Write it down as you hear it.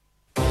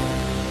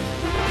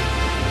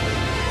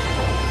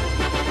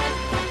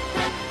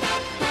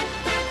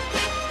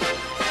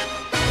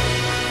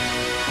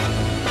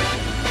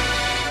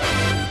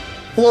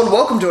Hello and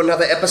welcome to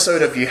another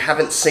episode of You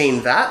Haven't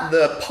Seen That,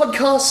 the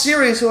podcast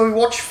series where we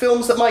watch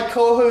films that my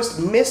co-host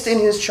missed in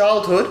his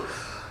childhood.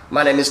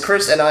 My name is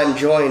Chris and I'm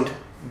joined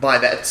by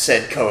that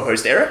said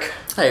co-host Eric.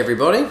 Hey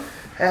everybody.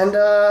 And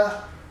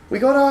we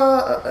got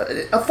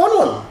a fun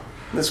one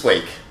this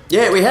week.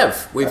 Yeah, we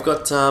have. We've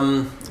got a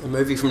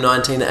movie from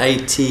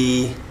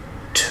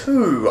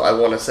 1982, I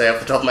want to say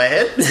off the top of my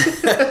head.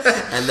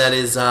 and that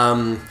is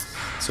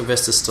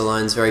Sylvester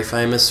Stallone's very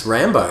famous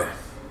Rambo.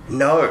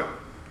 No.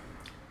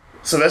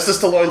 Sylvester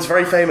Stallone's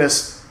very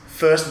famous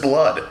First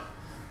Blood.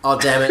 Oh,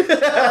 damn it.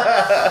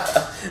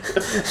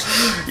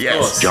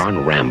 Yes.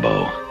 John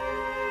Rambo,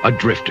 a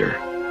drifter,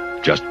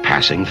 just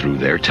passing through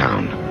their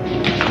town.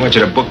 I want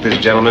you to book this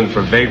gentleman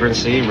for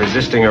vagrancy,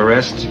 resisting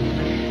arrest,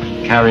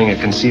 carrying a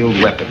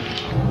concealed weapon.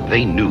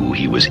 They knew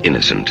he was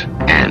innocent,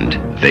 and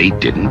they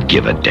didn't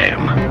give a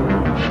damn.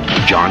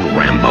 John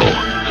Rambo,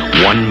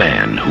 one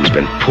man who's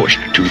been pushed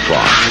too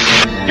far.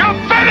 You're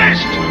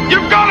finished!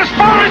 You've gone as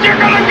far as you're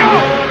gonna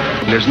go!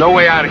 There's no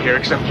way out of here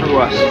except through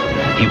us.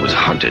 He was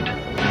hunted,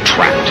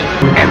 trapped,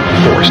 and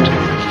forced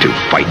to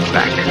fight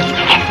back.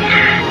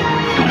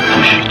 Don't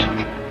push it.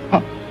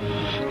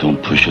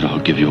 Don't push it. I'll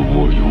give you a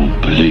war you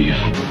won't believe.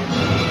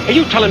 Are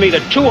you telling me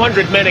that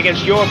 200 men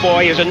against your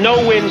boy is a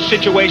no-win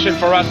situation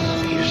for us?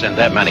 You send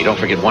that many, don't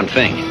forget one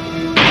thing.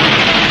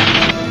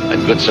 A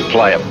good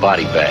supply of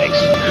body bags.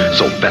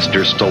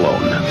 Sylvester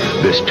Stallone.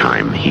 This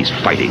time, he's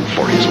fighting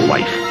for his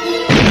life.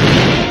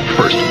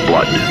 First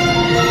Blood.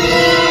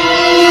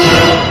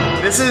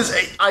 This is,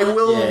 I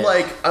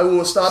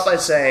will start by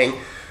saying,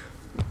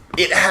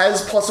 it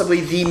has possibly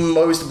the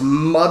most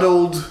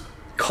muddled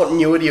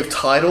continuity of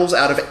titles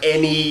out of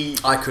any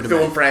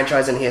film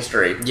franchise in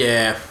history.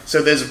 Yeah.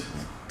 So there's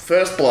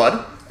First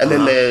Blood, and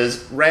then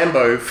there's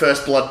Rambo,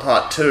 First Blood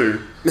Part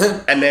 2,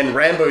 and then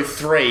Rambo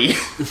 3,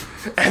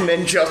 and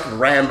then just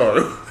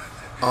Rambo.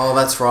 Oh,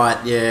 that's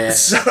right, yeah.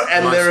 So,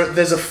 and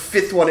there's a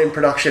fifth one in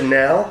production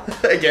now,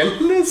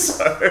 again,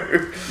 so...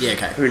 Yeah,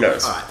 okay. Who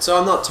knows? Alright, so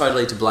I'm not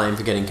totally to blame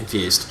for getting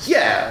confused.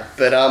 Yeah,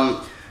 but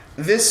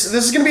this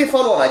is going to be a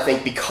fun one, I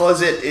think,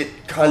 because it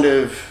kind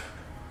of,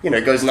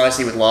 goes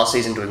nicely with last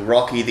season doing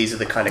Rocky. These are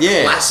the kind of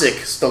classic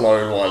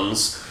Stallone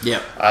ones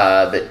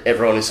that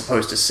everyone is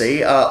supposed to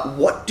see.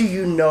 What do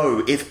you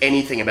know, if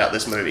anything, about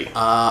this movie?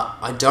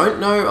 I don't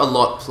know a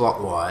lot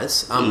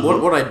plot-wise.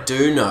 What I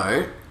do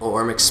know, or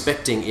I'm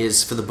expecting,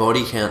 is for the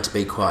body count to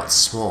be quite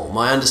small.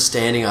 My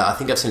understanding, I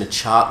think I've seen a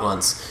chart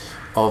once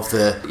of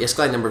the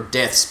escalating number of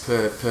deaths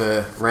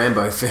per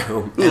Rambo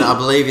film, and I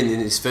believe in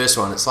this first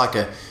one, it's like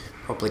a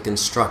properly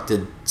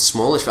constructed,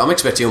 smallish. I'm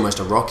expecting almost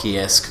a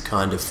Rocky-esque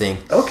kind of thing.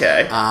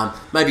 Okay.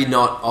 Maybe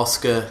not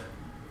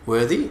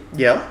Oscar-worthy.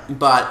 Yeah.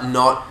 But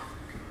not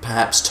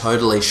perhaps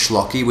totally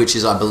schlocky, which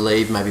is, I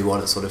believe, maybe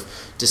what it sort of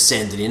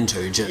descended into.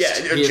 Here's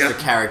the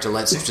character,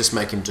 let's just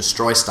make him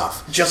destroy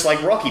stuff. Just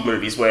like Rocky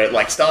movies, where it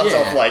starts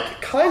off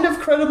kind of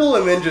credible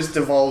and then just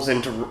devolves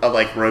into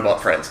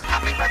robot friends.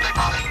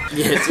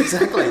 Yes,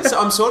 exactly. So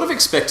I'm sort of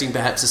expecting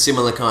perhaps a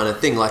similar kind of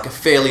thing, like a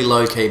fairly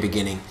low-key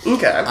beginning.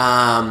 Okay.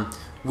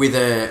 With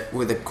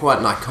a quite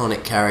an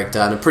iconic character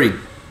and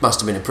must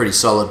have been a pretty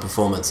solid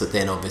performance that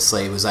then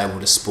obviously was able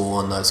to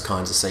spawn those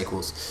kinds of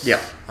sequels. Yeah.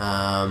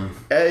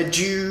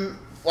 Do you...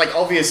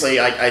 obviously,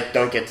 I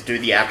don't get to do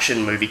the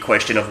action movie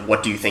question of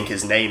what do you think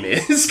his name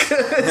is,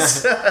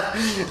 because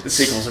the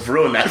sequels have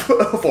ruined that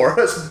for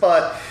us,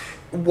 but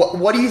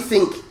what do you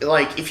think,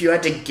 if you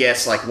had to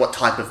guess, what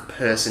type of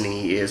person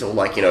he is, or,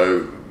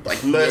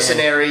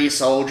 mercenary,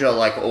 soldier,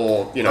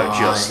 or,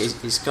 just...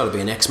 He's got to be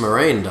an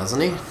ex-Marine,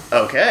 doesn't he?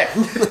 Okay.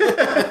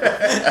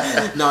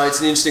 No, it's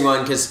an interesting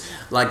one, because,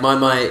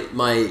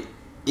 my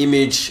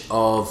image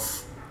of...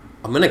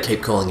 I'm going to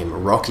keep calling him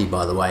Rocky,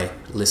 by the way,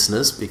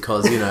 listeners,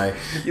 because,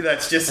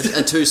 that's just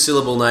a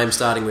two-syllable name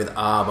starting with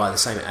R by the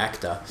same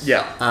actor.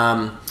 Yeah.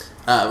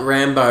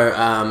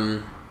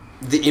 Rambo,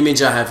 the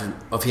image I have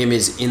of him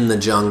is in the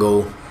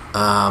jungle,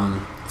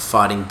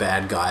 fighting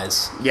bad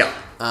guys. Yeah.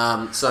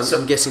 So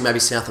I'm guessing maybe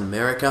South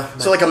America.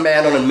 Maybe. So a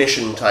man on a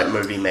mission type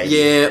movie, maybe.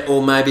 Yeah,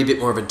 or maybe a bit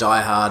more of a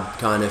die-hard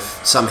kind of...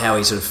 Somehow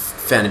he sort of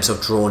found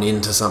himself drawn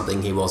into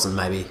something he wasn't,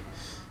 maybe...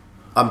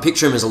 I'm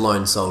picturing him as a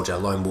lone soldier,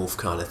 lone wolf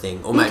kind of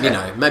thing. Or maybe,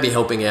 maybe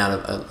helping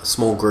out a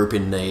small group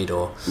in need,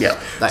 or...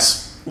 Yeah.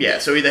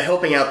 So either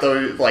helping out, though,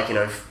 a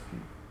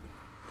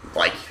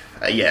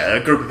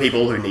group of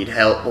people who need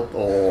help,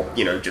 or,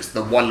 just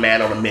the one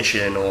man on a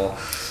mission, or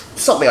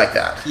something like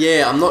that.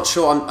 Yeah, I'm not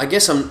sure. I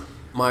guess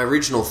my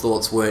original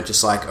thoughts weren't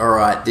just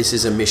alright, this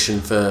is a mission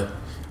for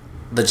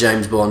the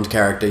James Bond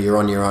character, you're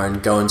on your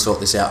own, go and sort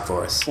this out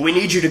for us. We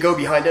need you to go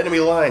behind enemy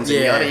lines, and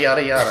yada,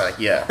 yada, yada,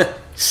 yeah.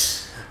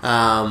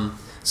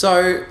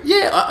 So,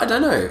 I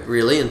don't know,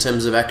 really, in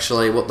terms of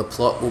actually what the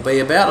plot will be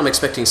about. I'm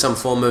expecting some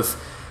form of...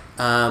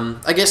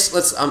 I guess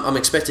I'm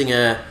expecting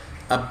a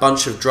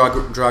bunch of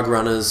drug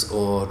runners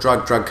or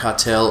drug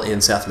cartel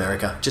in South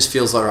America. Just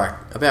feels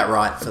about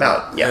right for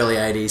the early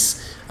 80s.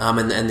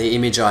 And the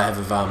image I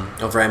have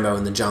of Rambo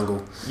in the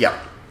jungle. Yeah.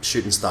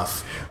 shooting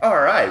stuff. All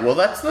right. Well,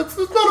 that's not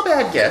a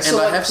bad guess. And So,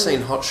 I like, have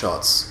seen Hot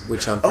Shots,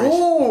 which I'm pretty sure.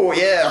 Oh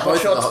yeah, Hot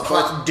Both Shots the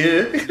Part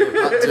 2.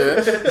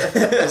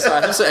 So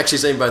I have actually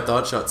seen both the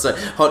Hot Shots. So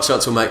Hot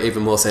Shots will make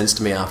even more sense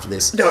to me after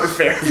this. No,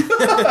 fair.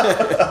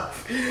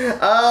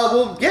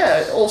 Well,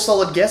 yeah, all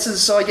solid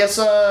guesses. So I guess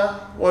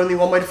only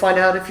one way to find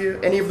out if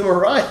any of them are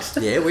right.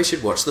 Yeah, we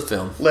should watch the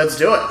film. Let's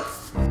do it.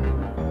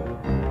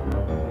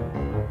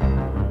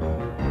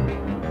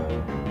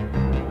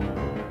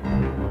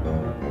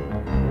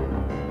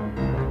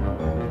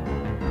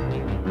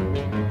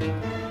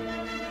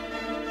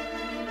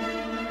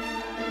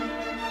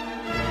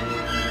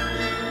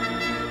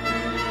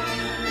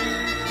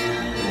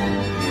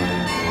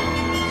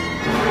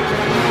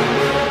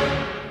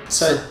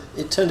 So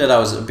it turned out I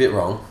was a bit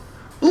wrong.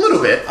 A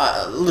little bit.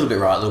 A little bit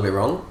right, a little bit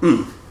wrong.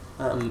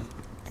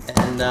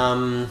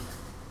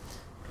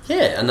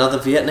 Yeah, another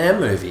Vietnam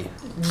movie.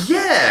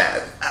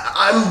 Yeah,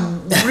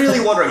 I'm really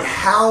wondering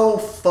how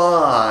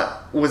far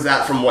was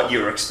that from what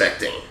you were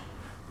expecting?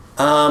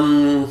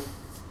 Yeah,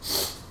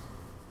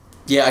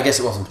 I guess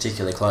it wasn't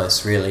particularly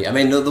close, really. I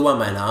mean, the One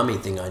Man Army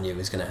thing I knew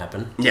was going to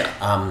happen.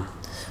 Yeah.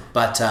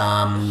 But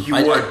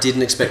I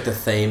didn't expect the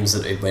themes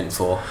that it went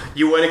for.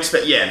 You weren't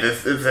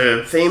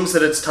the themes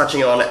that it's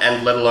touching on,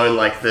 and let alone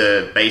like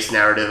the base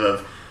narrative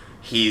of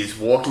he's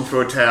walking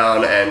through a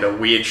town and a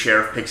weird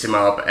sheriff picks him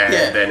up, and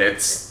then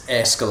it's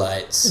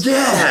escalates.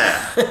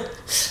 Yeah,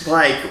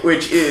 like,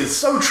 which is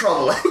so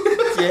troubling.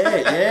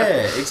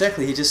 yeah,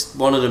 exactly. He just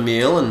wanted a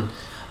meal, and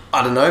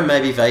I don't know,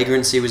 maybe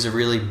vagrancy was a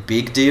really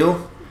big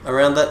deal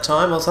around that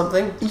time or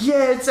something.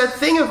 Yeah, it's that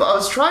thing of I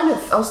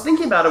was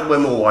thinking about it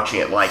when we were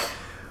watching it, like.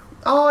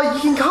 Oh, you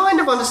can kind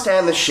of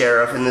understand the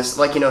sheriff in this,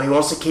 like, he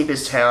wants to keep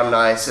his town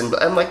nice, and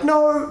I'm like,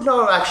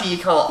 no, actually you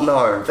can't,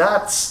 no,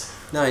 that's,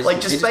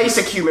 just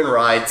basic human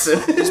rights.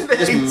 And he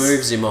just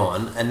moves him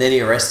on, and then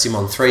he arrests him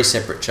on 3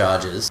 separate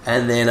charges,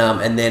 and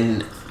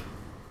then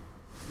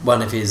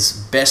one of his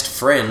best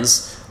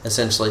friends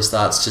essentially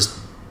starts just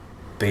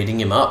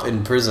beating him up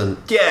in prison.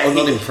 Yeah, well,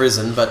 not in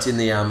prison, but in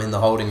the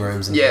holding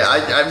rooms. And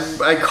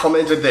I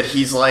commented that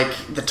he's like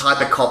the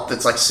type of cop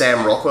that's like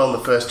Sam Rockwell in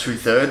the first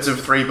 2/3 of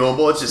 3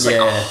 Billboards, just like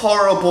a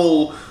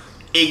horrible,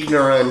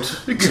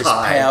 ignorant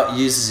guy.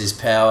 Uses his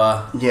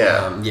power.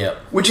 Yeah,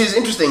 which is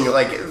interesting.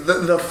 Like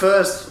the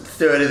first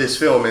third of this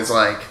film is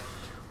like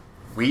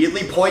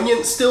weirdly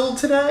poignant still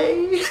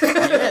today.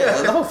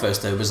 Yeah, the whole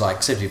first third was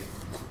like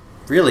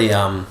really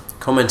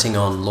commenting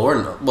on law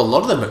and... Well, a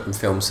lot of the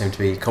films seem to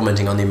be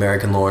commenting on the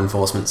American law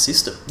enforcement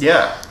system.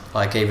 Yeah.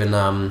 Like even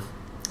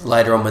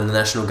later on when the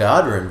National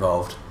Guard were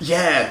involved.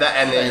 Yeah,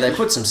 they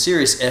put some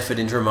serious effort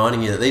into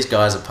reminding you that these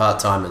guys are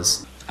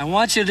part-timers. I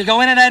want you to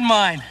go into that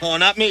mine. Oh,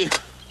 not me.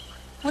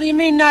 What do you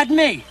mean, not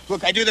me?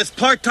 Look, I do this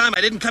part-time.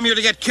 I didn't come here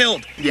to get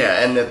killed.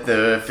 Yeah, and that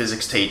the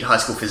high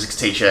school physics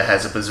teacher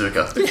has a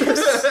bazooka.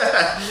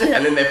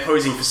 And then they're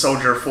posing for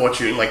Soldier of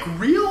Fortune. Like,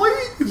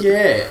 really?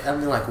 Yeah, I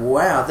mean, like,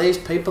 wow, these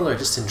people are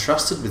just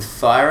entrusted with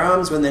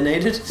firearms when they're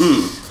needed.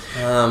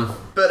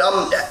 But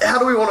how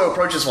do we want to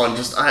approach this one?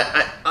 Just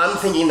I'm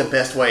thinking the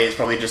best way is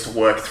probably just to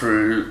work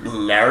through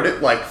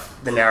narrative, like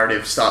the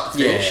narrative start to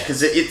finish,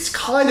 because it's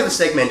kind of a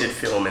segmented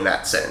film in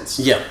that sense.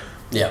 Yeah.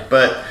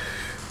 But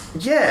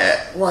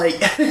yeah, like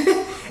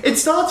it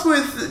starts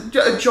with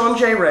John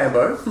J.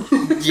 Rambo.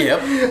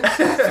 Yep,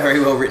 very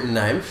well written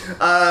name.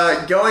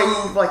 Going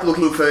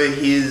looking for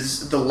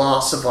the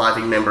last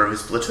surviving member of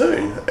his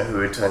platoon, who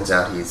it turns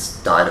out he's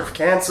died of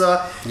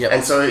cancer. Yep.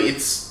 And so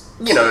it's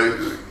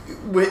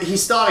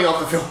he's starting off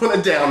the film on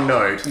a down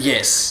note.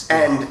 Yes.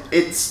 And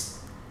it's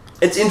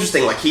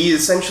interesting, like he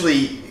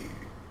essentially,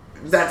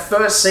 that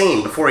first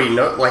scene before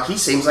he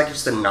seems like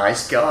just a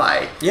nice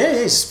guy. Yeah,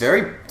 he's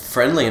very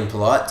friendly and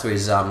polite to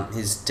his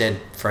dead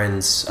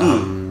friend's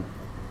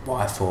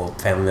wife or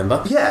family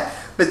member. Yeah,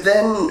 but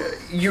then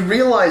you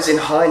realise in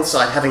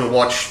hindsight, having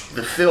watched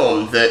the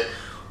film, that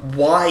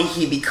why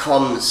he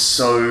becomes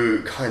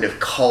so kind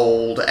of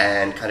cold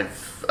and kind of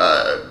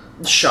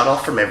shut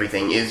off from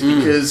everything is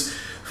because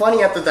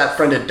finding out that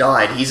friend had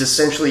died, he's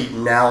essentially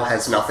now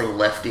has nothing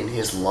left in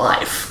his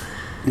life.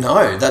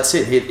 No, that's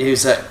it. He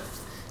was that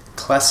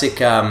classic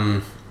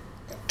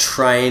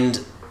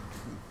trained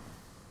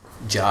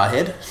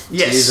jarhead.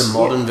 Yes. To use a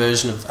modern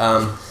version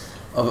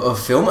of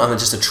film.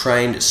 Just a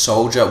trained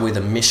soldier with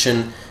a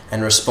mission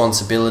and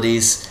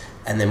responsibilities.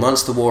 And then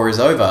once the war is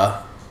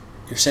over,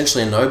 you're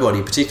essentially a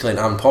nobody, particularly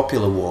an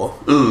unpopular war.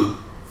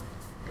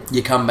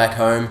 You come back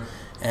home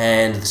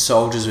and the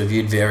soldiers were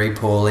viewed very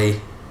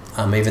poorly,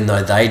 even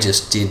though they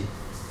just did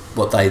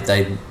what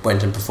they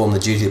went and performed the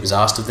duty that was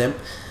asked of them,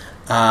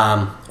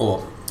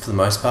 or for the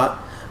most part.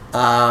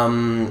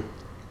 And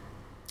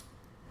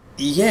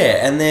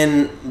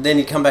then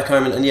you come back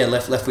home and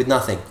left with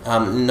nothing.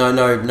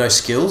 No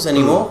skills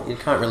anymore. You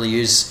can't really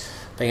use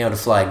being able to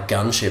fly a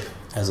gunship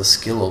as a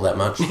skill all that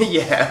much.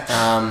 Yeah.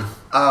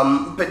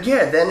 But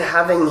yeah, then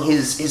having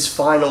his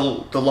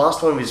final, the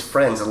last one of his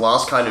friends, the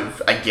last kind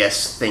of, I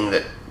guess, thing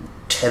that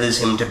tethers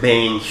him to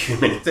being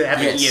human,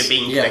 to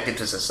being connected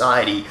to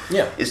society,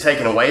 is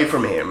taken away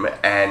from him,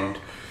 and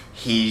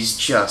he's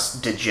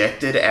just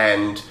dejected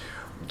and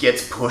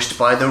gets pushed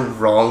by the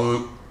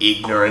wrong,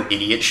 ignorant,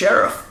 idiot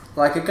sheriff.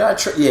 Like a guy,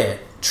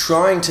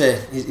 trying to...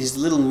 His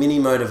little mini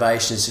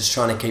motivation is just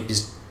trying to keep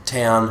his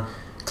town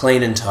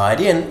clean and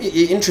tidy, and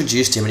you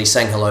introduced him and he's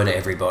saying hello to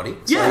everybody.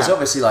 So he's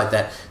obviously like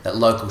that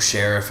local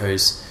sheriff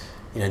who's,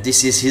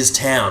 this is his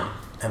town,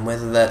 and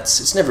whether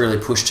it's never really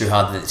pushed too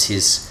hard that it's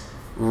his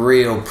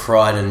real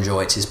pride and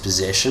joy, it's his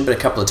possession, but a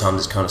couple of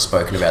times it's kind of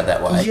spoken about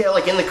that way. Yeah,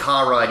 like in the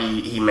car ride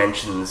he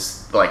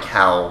mentions like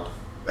how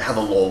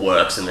the law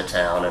works in the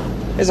town,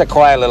 and It's a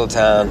quiet little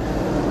town.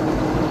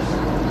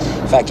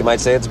 In fact, you might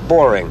say it's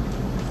boring.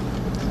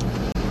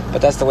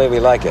 But that's the way we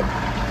like it.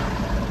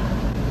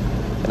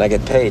 And I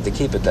get paid to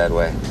keep it that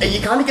way. And you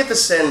kind of get the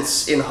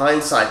sense, in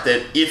hindsight,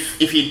 that if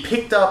he'd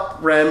picked up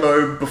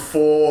Rambo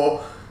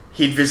before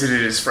he'd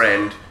visited his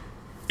friend,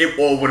 it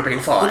all would have been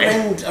fine.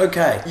 And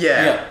okay.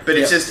 Yeah, but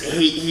it's just,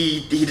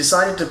 he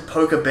decided to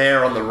poke a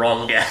bear on the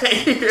wrong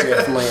day.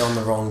 Definitely on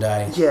the wrong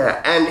day.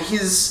 Yeah, and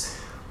it's...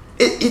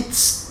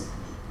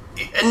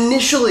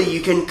 Initially, you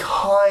can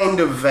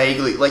kind of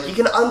vaguely... Like, you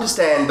can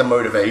understand the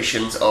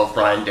motivations of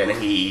Brian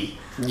Dennehy...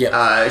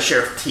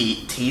 Sheriff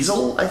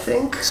Teasel, I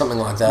think. Something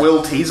like that.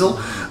 Will Teasel.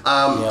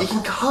 You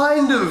can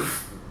kind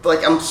of...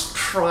 Like, I'm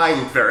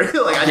trying very...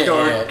 Like, I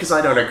don't... Because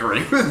I don't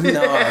agree with it.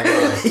 No.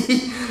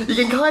 You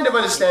can kind of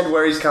understand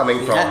where he's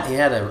coming from. He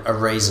had a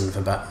reason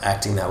for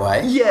acting that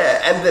way.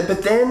 Yeah,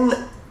 but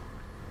then...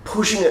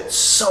 pushing it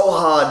so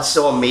hard,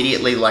 so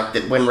immediately, like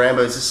that when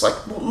Rambo's just like,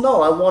 well,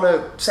 no, I want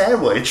a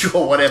sandwich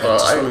or whatever. I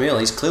just want a meal.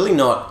 He's clearly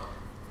not...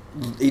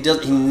 He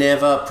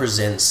never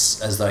presents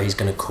as though he's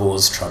going to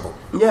cause trouble.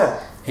 Yeah.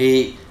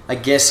 I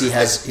guess he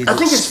has... I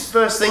think his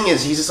first thing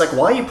is, he's just like,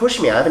 why are you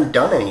pushing me? I haven't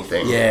done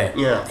anything.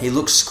 Yeah. He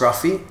looks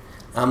scruffy.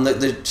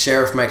 The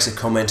sheriff makes a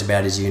comment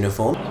about his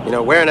uniform.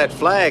 Wearing that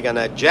flag on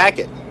that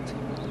jacket,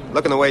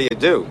 looking the way you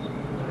do.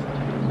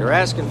 You're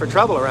asking for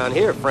trouble around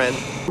here, friend.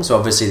 So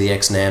obviously the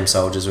ex-NAM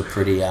soldiers were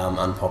pretty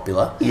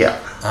unpopular. Yeah.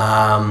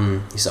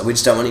 He's like, we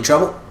just don't want any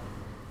trouble.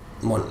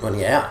 We want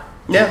you out.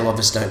 Yeah. People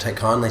obviously don't take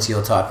kindly to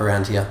your type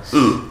around here.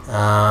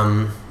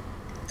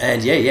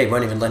 And he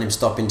won't even let him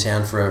stop in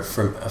town for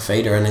a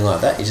feed or anything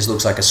like that. He just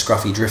looks like a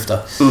scruffy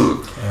drifter.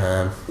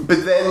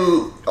 But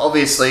then,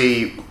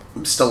 obviously,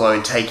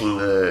 Stallone taking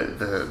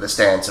the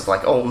stance of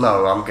like, oh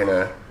no,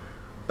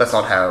 that's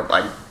not how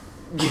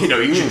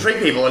you should treat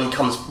people, and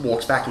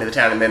walks back into the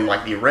town, and then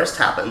like the arrest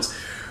happens.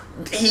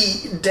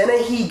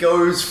 Dennehy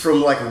goes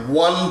from like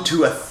 1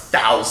 to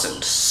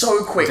 1,000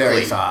 so quickly.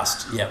 Very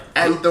fast, yep.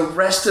 And the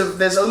rest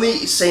there's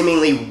only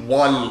seemingly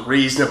one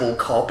reasonable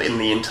cop in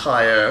the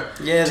entire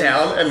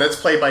town, and that's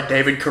played by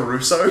David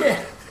Caruso.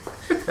 Yeah.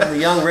 The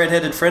young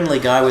red-headed friendly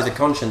guy with a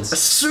conscience. A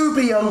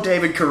super young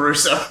David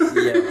Caruso.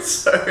 Yeah.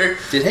 So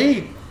Did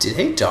he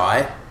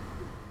die?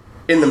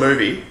 In the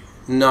movie?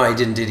 No, he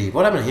didn't, did he?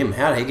 What happened to him?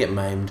 How did he get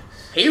maimed?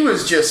 He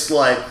was just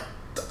like...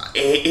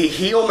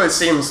 He almost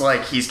seems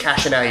like he's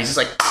cashing out. He's just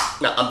like,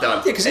 no, I'm done.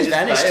 Yeah, because he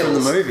vanished from the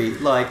movie.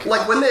 Like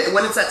when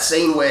it's that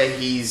scene where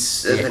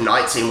he's... the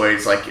night scene where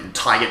he's like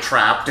tiger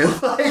trapped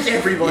and like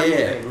everybody...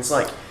 It's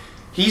like...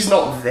 He's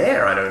not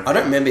there, I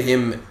don't remember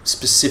him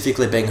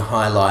specifically being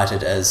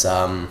highlighted as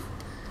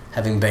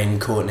having been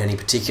caught in any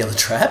particular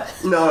trap.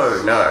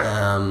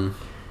 No.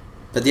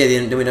 But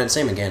then we don't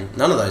see him again.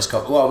 None of those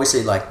cops. Well, we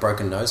see like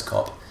Broken Nose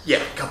Cop. Yeah,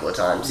 a couple of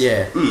times.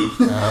 Yeah.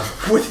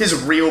 With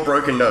his real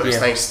broken nose,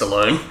 thanks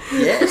Stallone.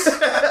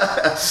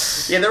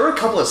 Yes. Yeah, there were a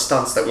couple of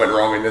stunts that went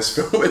wrong in this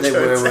film.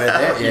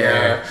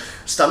 Yeah.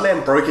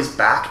 Stuntman broke his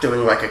back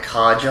doing like a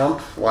car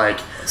jump. Like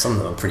some of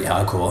them are pretty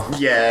hardcore.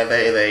 Yeah,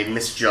 they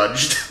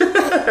misjudged.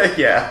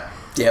 Yeah.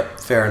 Yep,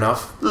 fair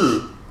enough.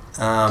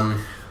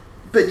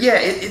 But yeah,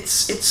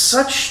 it's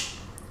such...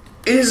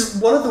 It is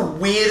one of the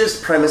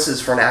weirdest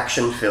premises for an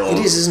action film.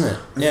 It is, isn't it?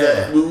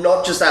 Yeah.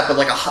 Not just that, but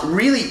like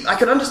I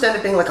could understand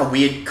it being like a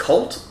weird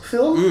cult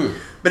film,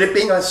 but it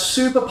being a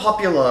super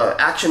popular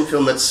action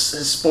film has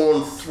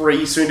spawned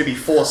 3, soon to be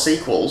 4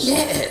 sequels,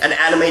 an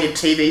animated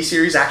TV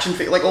series, action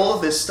film, like all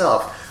of this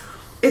stuff.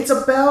 It's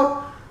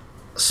about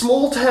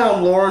small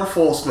town law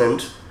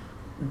enforcement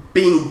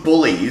being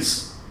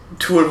bullies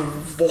to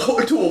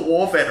a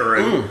war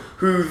veteran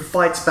who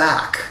fights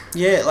back.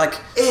 Yeah,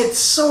 like it's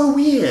so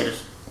weird.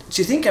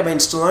 Do you think,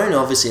 Stallone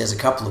obviously has a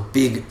couple of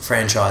big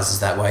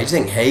franchises that way. Do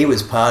you think he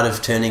was part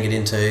of turning it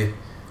into,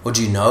 or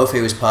do you know if he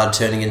was part of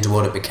turning into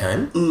what it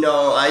became?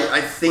 No,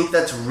 I think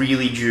that's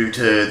really due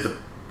to the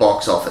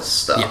box office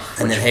stuff.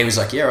 Yeah, and then he was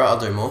like, yeah, right, I'll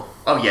do more.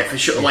 Oh, yeah, for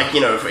sure. Yeah. Like,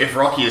 if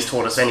Rocky has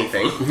taught us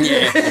anything.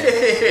 Yeah.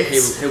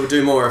 he will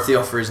do more if the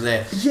offer is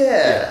there.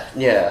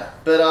 Yeah.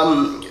 But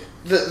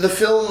the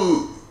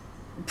film...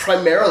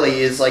 primarily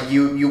is like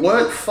you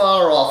weren't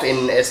far off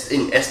in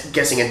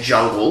guessing a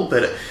jungle,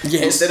 but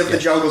instead of the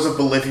jungles of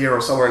Bolivia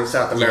or somewhere in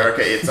South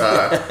America, it's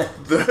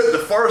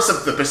the forests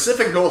of the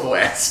Pacific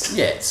Northwest.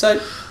 Yeah, so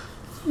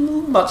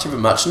much of a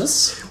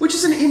muchness, which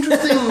is an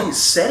interesting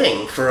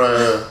setting for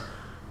a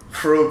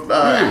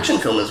action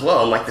film as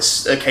well, and like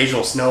this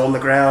occasional snow on the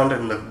ground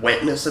and the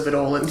wetness of it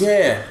all. And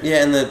the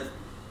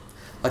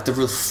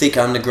real thick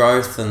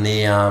undergrowth and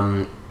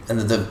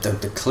and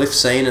the cliff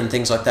scene and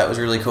things like that was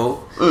really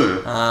cool.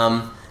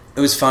 It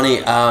was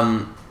funny.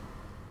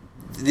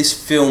 This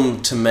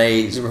film, to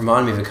me,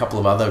 reminded me of a couple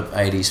of other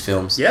 80s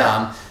films.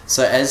 Yeah.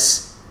 So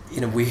as,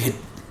 in a weird...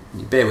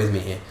 Bear with me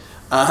here.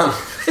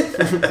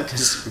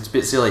 Because it's a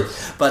bit silly.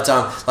 But,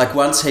 like,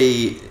 once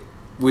he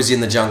was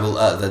in the jungle,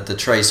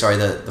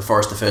 the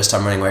forest the first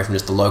time, running away from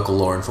just the local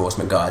law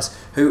enforcement guys,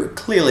 who are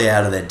clearly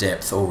out of their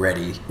depth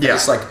already. Yeah.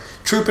 Just, like,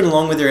 trooping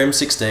along with their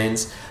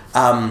M16s.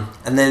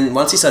 And then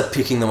once he started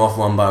picking them off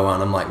one by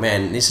one, I'm like,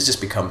 man, this has just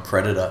become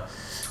Predator.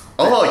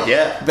 Oh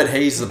yeah, but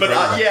he's the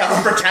predator.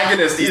 Our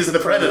protagonist is the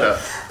predator.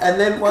 And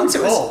then once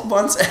it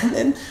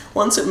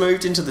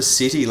moved into the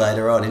city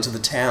later on, into the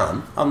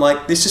town, I'm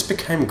like, this just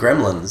became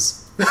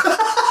Gremlins.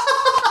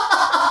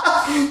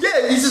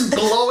 Yeah, he's just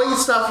blowing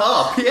stuff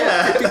up.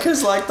 Yeah,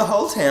 because like the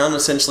whole town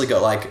essentially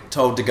got like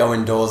told to go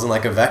indoors and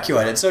like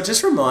evacuated. So it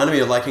just reminded me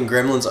of like in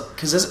Gremlins,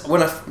 because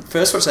when I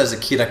first watched that as a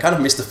kid, I kind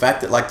of missed the fact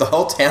that like the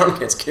whole town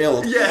gets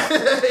killed. Yeah,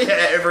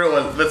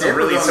 everyone. That's a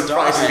really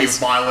surprisingly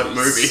violent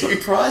movie.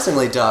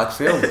 Surprisingly dark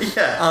film.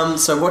 Yeah.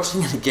 So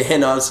watching it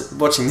again, I was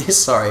watching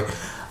this.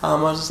 I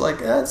was just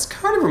like, it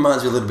kind of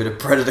reminds me a little bit of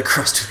Predator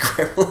crossed with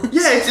Gremlins.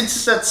 Yeah, it's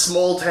just that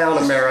small town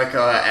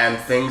America and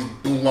things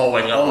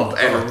blowing up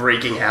and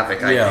wreaking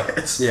havoc, I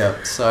guess.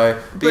 Yeah, so,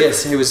 but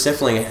yes, he was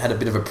definitely had a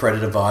bit of a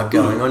Predator vibe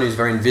going on. He was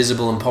very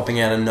invisible and popping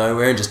out of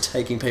nowhere and just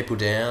taking people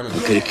down. I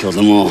could have killed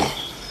them all.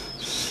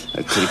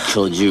 I could have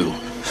killed you.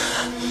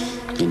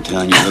 In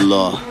town, you're the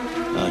law.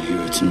 Out here,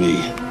 it's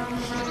me.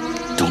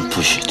 Don't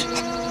push it.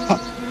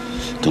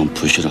 Don't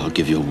push it, I'll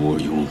give you a war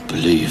you won't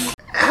believe.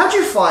 How'd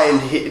you find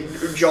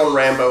John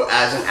Rambo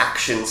as an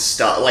action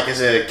star, like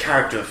as a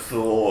character as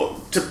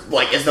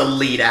the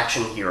lead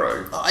action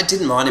hero? I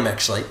didn't mind him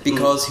actually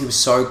because he was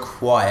so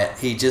quiet.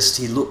 He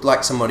looked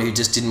like somebody who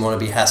just didn't want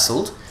to be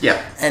hassled.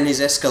 Yeah. And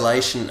his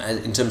escalation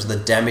in terms of the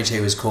damage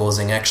he was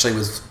causing actually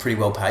was pretty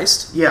well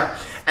paced. Yeah.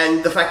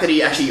 And the fact that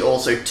he actually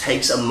also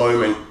takes a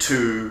moment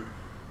to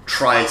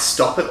try and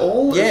stop it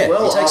all as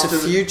well. He takes a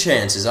few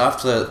chances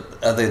after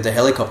the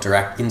helicopter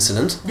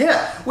incident.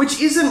 Yeah,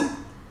 which isn't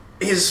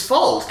his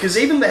fault, because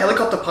even the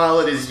helicopter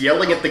pilot is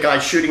yelling at the guy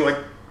shooting like,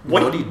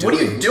 what are you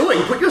doing?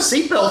 Put your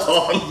seatbelt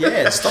on.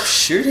 Yeah, stop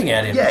shooting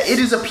at him. Yeah, it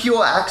is a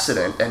pure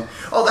accident. And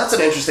that's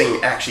an interesting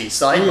actually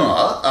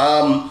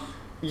sidebar.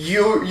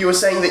 You were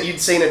saying that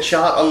you'd seen a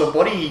chart on the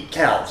body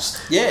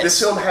counts. Yes. This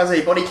film has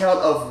a body count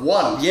of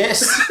 1.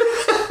 Yes.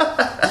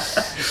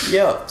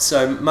 Yeah,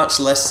 so much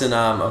less than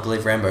I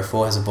believe Rambo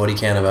 4 has a body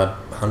count of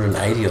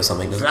 180 or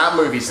something. That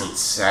movie's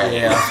insane.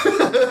 Yeah.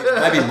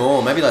 Maybe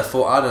more, maybe like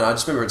 4, I don't know, I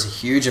just remember it's a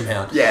huge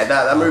amount. Yeah,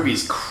 that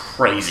movie's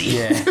crazy.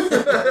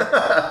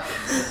 Yeah.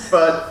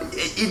 But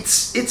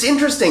it's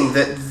interesting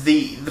that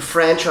the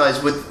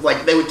franchise would,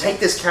 like, they would take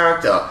this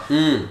character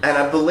and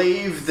I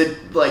believe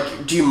that,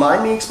 like, do you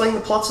mind me explaining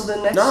the plots of the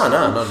next No,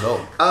 not at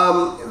all.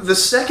 The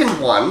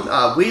second one,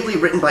 weirdly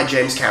written by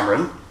James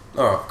Cameron.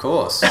 Oh, of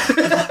course. In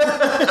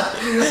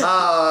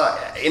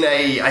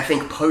a, I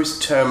think,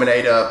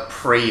 post-Terminator,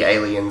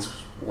 pre-Aliens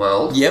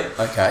world. Yep,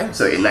 okay.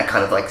 So in that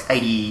kind of like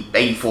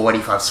 84,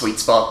 85 sweet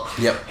spot.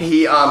 Yep.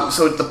 He,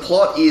 so the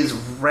plot is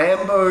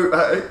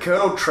Rambo,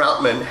 Colonel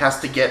Troutman has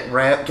to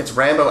gets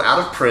Rambo out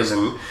of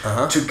prison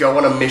to go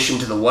on a mission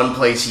to the one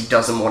place he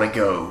doesn't want to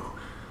go.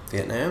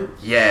 Vietnam?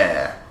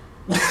 Yeah.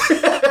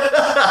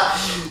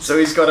 So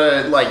he's got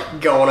to like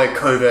go on a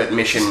covert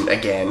mission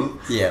again.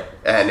 Yeah.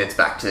 And it's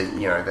back to,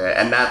 there.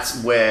 And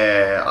that's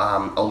where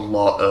a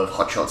lot of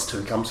Hot Shots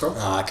 2 comes from.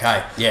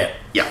 Okay, yeah.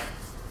 Yeah.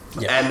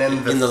 Yeah. And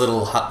then in the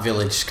little hut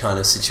village kind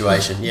of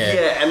situation, yeah.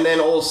 Yeah, and then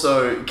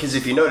also, because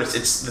if you notice,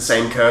 it's the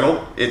same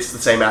colonel, it's the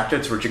same actor,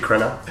 it's Richard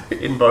Crenna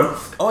in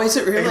both. Oh, is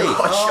it really? In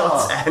Hot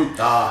Shots. And,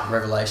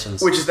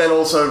 revelations. Which is then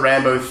also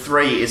Rambo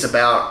 3 is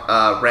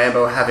about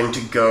Rambo having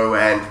to go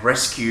and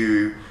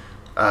rescue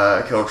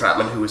Colonel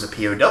Troutman, who was a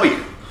POW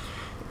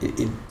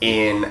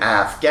in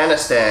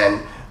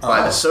Afghanistan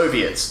by the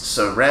Soviets.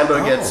 So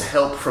Rambo gets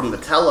help from the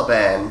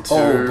Taliban to...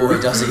 Oh boy,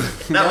 does he.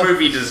 That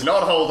movie does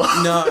not hold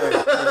up. No.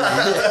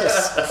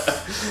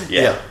 Yes.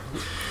 Yeah.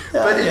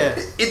 But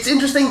it's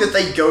interesting that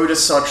they go to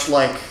such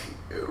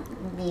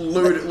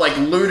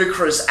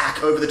ludicrous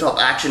over-the-top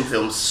action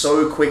films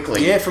so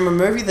quickly. Yeah, from a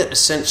movie that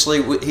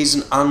essentially he's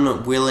an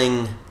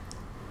unwilling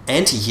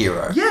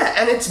anti-hero. Yeah,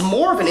 and it's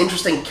more of an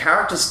interesting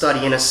character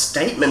study and a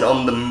statement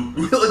on the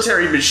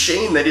military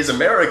machine that is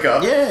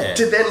America. Yeah.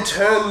 To then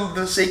turn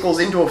the sequels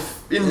into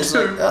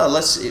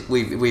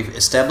we've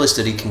established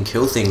that he can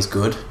kill things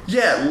good.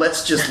 Yeah,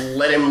 let's just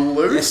let him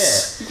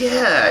loose.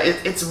 Yeah,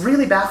 it's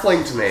really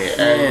baffling to me.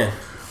 And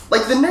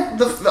like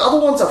the other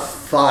ones are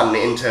fun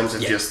in terms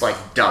of just like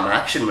dumb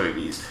action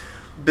movies.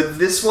 But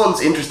this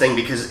one's interesting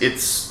because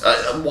it's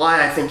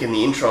why I think in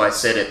the intro I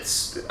said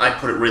I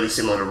put it really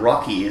similar to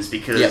Rocky is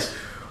because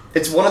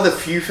it's one of the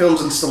few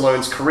films in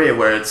Stallone's career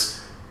where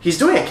he's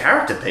doing a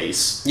character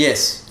piece.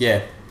 Yes,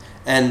 yeah,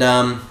 and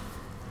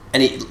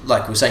he,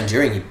 like we were saying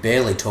during, he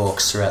barely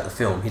talks throughout the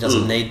film. He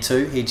doesn't need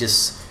to. He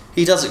just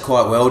He does it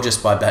quite well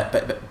just by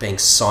being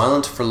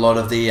silent for a lot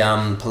of the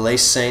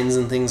police scenes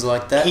and things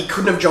like that. He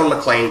couldn't have John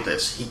McClaned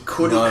this. He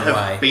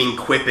couldn't been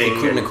quipping.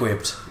 He couldn't have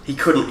quipped. He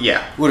couldn't,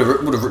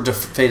 Would have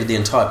defeated the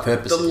entire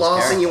purpose of his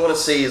last character. thing you want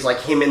to see is, like,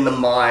 him in the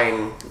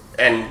mine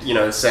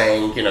and,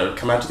 saying,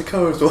 come out to the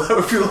coast or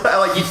whatever you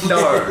like.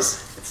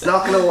 It's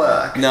not going to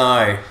work.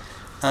 No.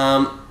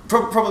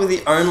 Probably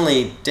the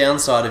only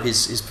downside of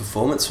his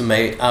performance for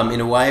me, in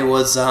a way,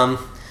 was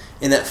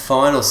in that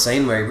final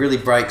scene where he really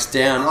breaks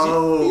down.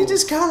 You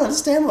just can't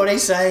understand what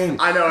he's saying.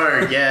 I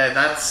know. Yeah,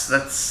 that's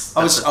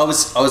I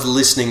was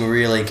listening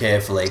really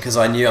carefully because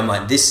I knew, I'm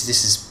like, this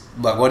is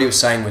like what he was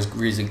saying was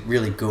really,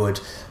 really good,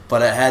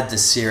 but it had the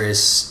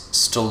serious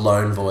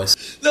Stallone voice.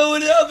 No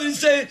one help me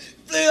say,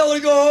 please, I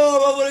want to go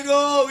home. I want to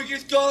go home. He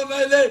keeps calling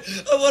my name.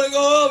 I want to go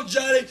home,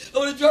 Johnny. I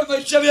want to drive my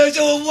Chevy. I said,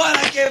 well, what?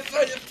 I can't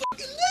find your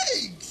fucking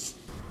legs.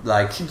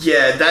 Like,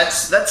 yeah,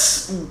 that's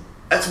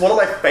one of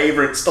my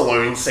favorite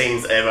Stallone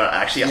scenes ever.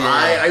 Actually,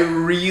 yeah. I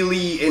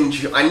really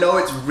enjoy. I know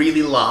it's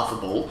really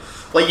laughable.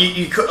 Like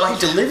you could. Like,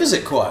 he delivers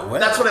it quite well.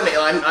 That's what I mean.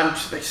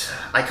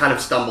 I kind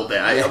of stumbled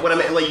there. Yeah. What I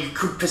mean, like, you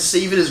could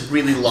perceive it as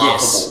really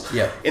laughable. Yes.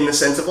 Yeah. In the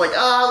sense of like,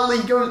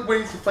 he goes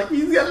where he's like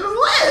he's got no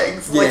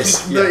legs.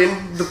 Yes.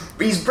 Like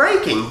he's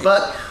breaking,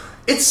 but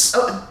it's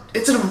a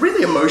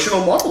really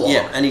emotional monologue.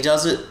 Yeah, and he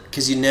does it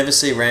because you never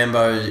see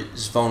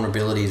Rambo's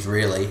vulnerabilities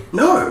really.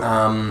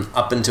 No.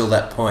 Up until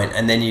that point,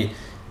 and then you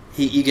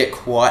get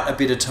quite a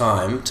bit of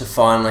time to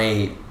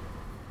finally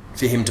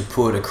for him to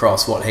put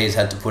across what he's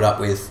had to put up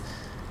with.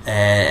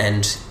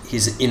 And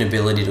his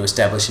inability to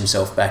establish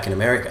himself back in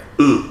America.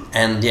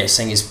 And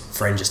seeing his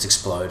friend just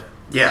explode.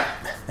 Yeah.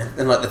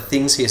 And like the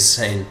things he has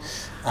seen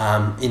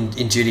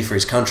in duty for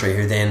his country,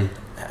 who then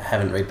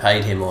haven't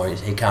repaid him, or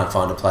he can't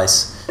find a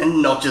place.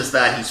 And not just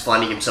that, he's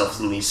finding himself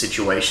in these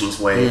situations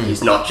where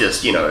he's not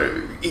just, he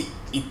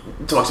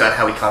talks about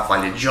how he can't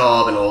find a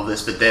job and all of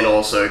this, but then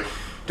also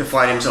to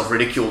find himself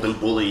ridiculed and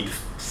bullied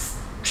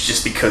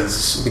just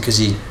because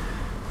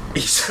he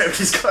served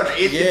his country.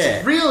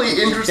 It's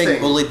really interesting. Being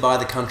bullied by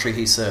the country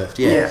he served,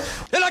 yeah.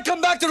 And I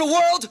come back to the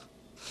world,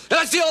 and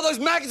I see all those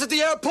maggots at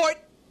the airport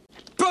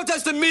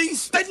protesting me,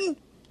 spitting,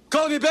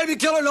 calling me baby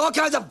killer and all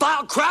kinds of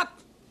vile crap.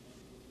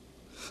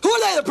 Who are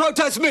they to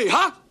protest me,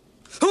 huh?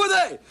 Who are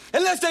they?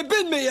 Unless they've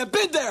been me and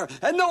been there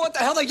and know what the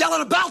hell they're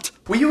yelling about.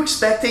 Were you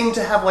expecting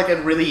to have, like, a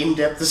really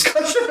in-depth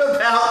discussion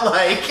about,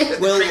 like, the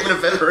treatment of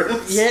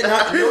veterans? Yeah,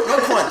 no,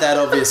 not quite that,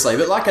 obviously.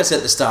 But like I said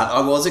at the start,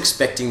 I was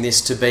expecting this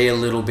to be a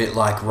little bit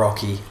like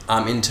Rocky,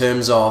 in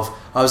terms of,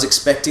 I was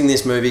expecting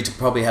this movie to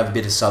probably have a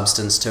bit of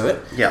substance to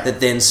it. Yeah. That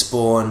then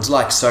spawned,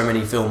 like so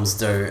many films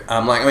do.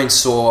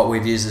 Saw,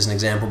 we've used as an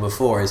example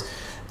before, is...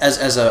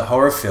 As a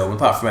horror film,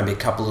 apart from maybe a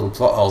couple little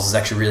plot holes, is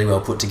actually really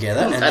well put together.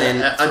 And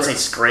then I'd say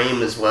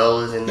Scream as well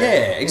is in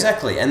there. Yeah,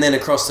 exactly. And then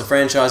across the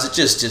franchise, it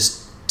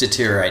just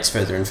deteriorates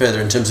further and further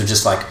in terms of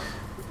just like,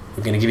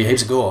 we're going to give you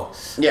heaps of gore.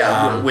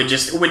 Yeah, we're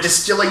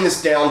distilling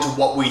this down to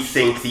what we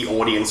think the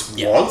audience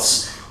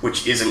wants,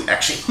 which isn't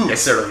actually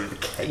necessarily the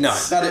case. No,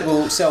 but it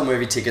will sell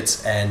movie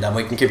tickets, and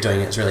we can keep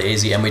doing it. It's really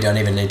easy, and we don't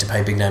even need to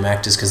pay big name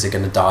actors because they're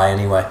going to die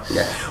anyway.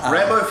 Yeah.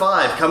 Rambo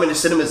 5 coming to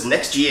cinemas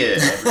next year.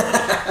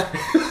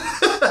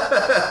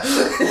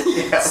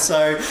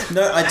 So,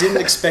 no, I didn't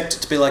expect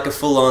it to be like a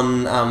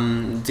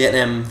full-on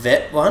Vietnam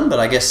vet one, but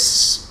I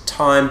guess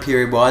time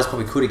period-wise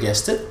probably could have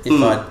guessed it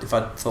if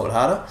I'd thought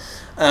harder.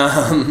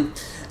 I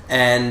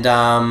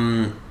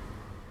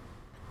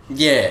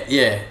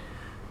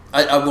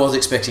was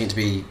expecting it to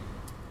be...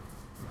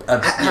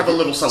 have a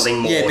little something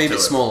more. Yeah, be a bit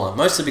smaller.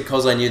 Mostly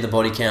because I knew the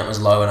body count was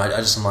low, and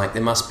I'm like,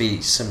 there must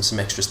be some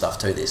extra stuff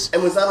to this.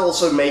 And was that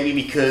also maybe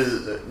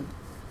because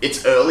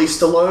it's early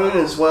Stallone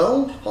as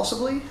well,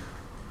 possibly?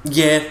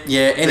 Yeah.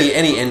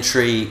 Any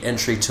entry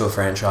to a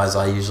franchise,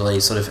 I usually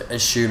sort of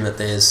assume that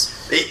there's...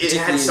 It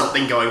had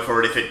something going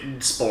for it if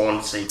it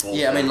spawned sequels.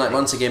 Yeah, I mean, like,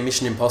 once again,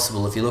 Mission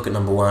Impossible, if you look at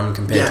number 1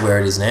 compared to where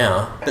it is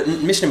now... But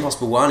Mission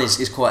Impossible 1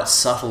 is quite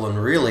subtle and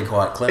really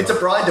quite clever. It's a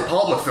Brian De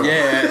Palma film.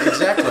 Yeah,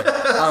 exactly.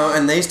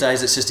 And these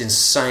days, it's just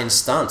insane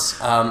stunts.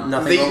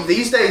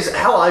 These days,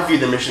 how I view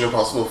the Mission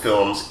Impossible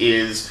films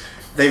is...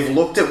 They've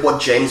looked at what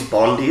James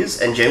Bond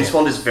is, and James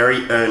Bond is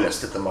very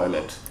earnest at the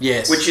moment.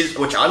 Yes.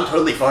 Which I'm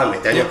totally fine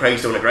with. Daniel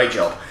Craig's doing a great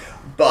job.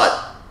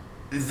 But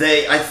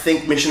I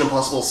think Mission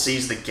Impossible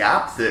sees the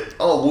gap that,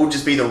 we'll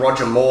just be the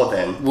Roger Moore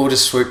then. We'll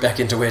just swoop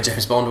back into where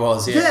James Bond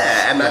was,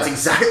 Yeah, and that's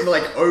exactly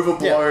like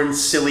overblown,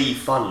 silly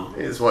fun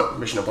is what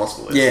Mission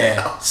Impossible is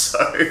now.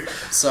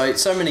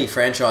 So many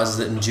franchises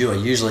that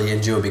usually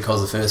endure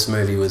because the first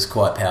movie was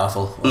quite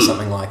powerful or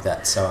something like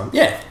that. So,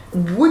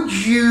 Would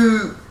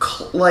you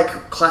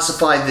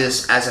classify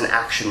this as an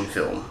action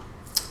film?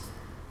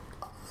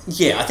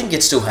 Yeah, I think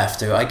you'd still have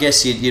to. I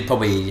guess you'd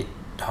probably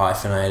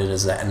hyphenate it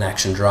as an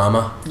action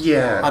drama.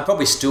 Yeah. I'd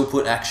probably still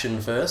put action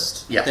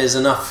first. Yeah. There's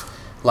enough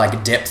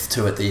depth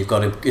to it that you've got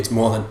to... It's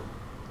more than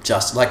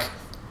just...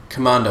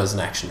 Commando's an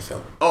action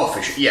film. Oh,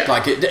 for sure, yeah.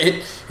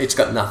 It's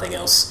got nothing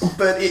else.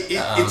 But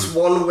it's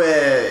one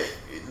where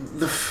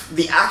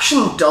the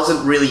action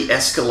doesn't really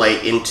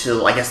escalate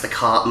until, I guess, the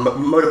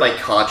motorbike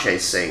car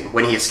chase scene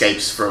when he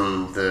escapes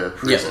from the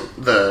prison,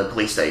 the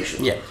police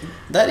station. Yeah,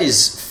 that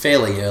is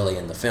fairly early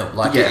in the film.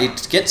 Like,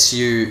 it gets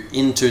you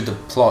into the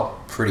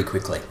plot pretty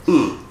quickly.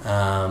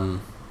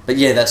 But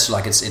yeah, that's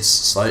like, it's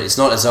slow. It's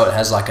not as though it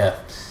has like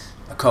a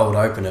cold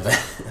open of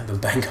a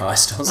bank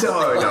heist or something.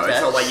 No,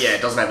 it's not like,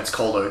 it doesn't have its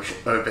cold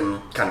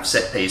open kind of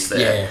set piece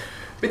there. Yeah.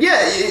 But yeah,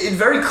 it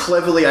very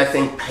cleverly, I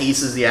think,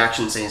 paces the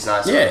action scenes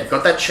nicely. Yeah. You've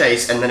got that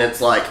chase, and then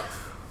it's like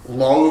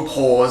long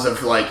pause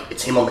of like,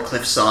 it's him on the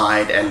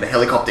cliffside and the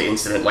helicopter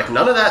incident. Like,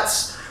 none of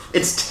that's...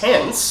 It's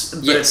tense,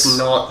 but it's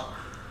not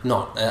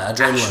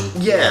adrenaline.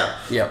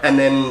 Yeah. And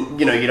then,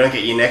 you don't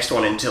get your next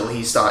one until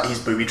he's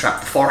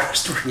booby-trapped the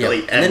forest,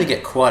 really. And then you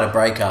get quite a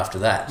break after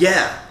that.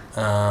 Yeah.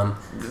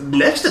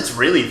 Next, it's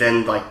really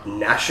then like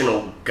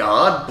National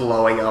Guard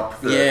blowing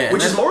up,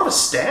 which is more of a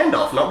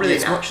standoff, not really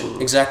an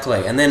action.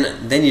 Exactly, and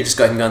then you just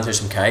got him going through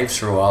some caves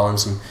for a while and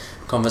some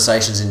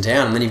conversations in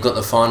town, and then you've got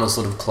the final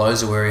sort of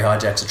closer where he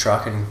hijacks a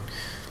truck and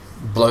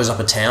blows up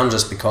a town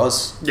just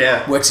because.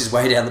 Yeah, works his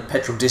way down the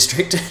petrol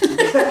district.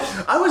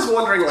 I was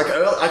wondering, like,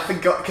 I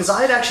forgot, because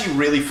I had actually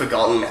really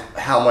forgotten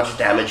how much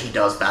damage he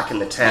does back in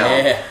the town.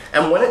 Yeah.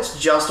 And when it's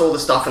just all the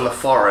stuff in the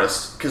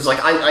forest, because, like,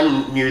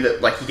 I knew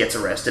that, like, he gets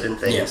arrested and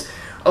things. Yeah.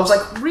 I was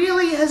like,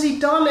 really? Has he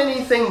done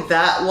anything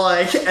that,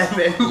 like... And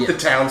then the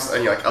town's...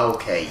 And you're like,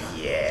 okay,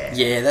 yeah.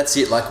 Yeah, that's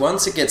it. Like,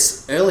 once it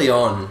gets early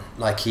on,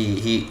 like,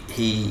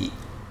 he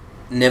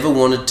never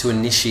wanted to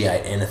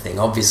initiate anything,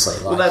 obviously.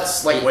 Like, well,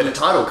 that's, like, where the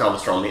title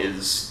comes from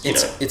is,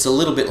 It's a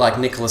little bit like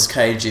Nicolas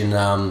Cage in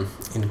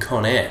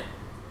Con Air.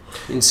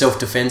 In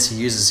self-defense, he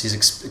uses his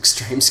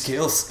extreme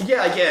skills.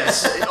 Yeah, I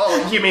guess.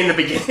 Oh, you mean the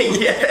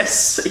beginning?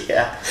 Yes.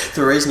 Yeah.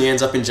 The reason he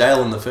ends up in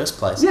jail in the first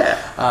place. Yeah.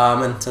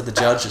 And so the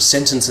judge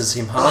sentences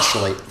him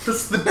harshly.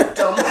 That's the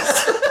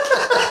dumbest.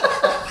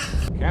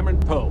 Cameron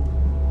Poe,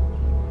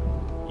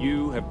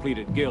 you have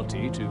pleaded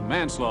guilty to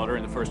manslaughter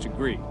in the first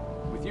degree.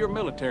 With your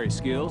military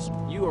skills,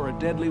 you are a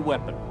deadly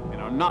weapon and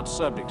are not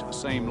subject to the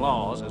same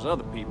laws as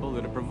other people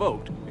that are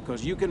provoked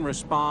because you can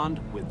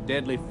respond with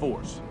deadly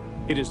force.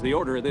 It is the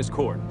order of this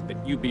court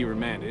that you be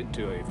remanded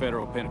to a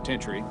federal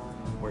penitentiary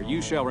where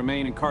you shall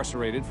remain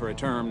incarcerated for a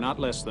term not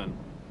less than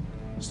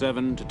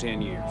 7 to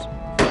 10 years.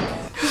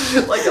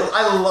 Like,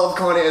 I love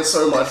Con Air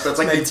so much, but it's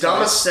like the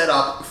dumbest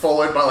setup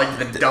followed by like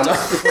the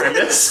dumbest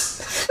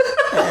premise.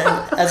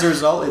 And as a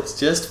result, it's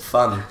just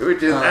fun.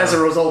 As a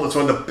result, it's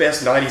one of the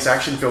best 90s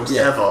action films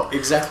ever.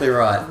 Exactly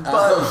right.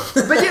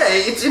 But yeah,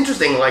 it's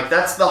interesting. Like,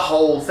 that's the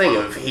whole thing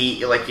of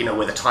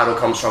where the title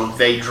comes from.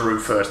 They drew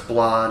first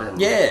blood.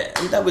 And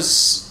and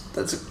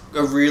that's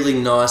a really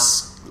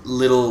nice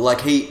little,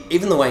 like,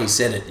 even the way he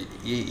said it,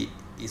 he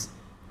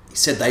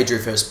said they drew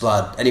first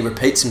blood, and he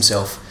repeats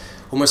himself.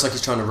 Almost like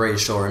he's trying to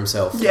reassure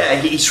himself. Yeah,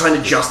 he's trying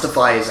to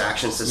justify his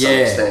actions to some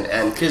extent.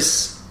 And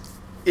because,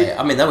 they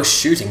were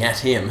shooting at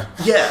him.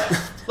 Yeah.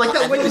 Like,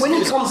 that, when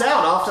he comes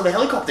out after the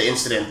helicopter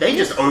incident, they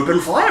just open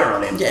fire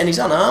on him. Yeah, and he's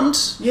unarmed.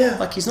 Yeah.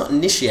 Like, he's not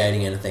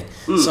initiating anything.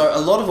 So a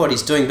lot of what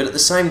he's doing, but at the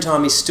same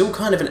time, he's still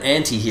kind of an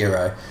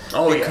anti-hero.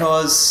 Oh,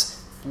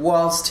 because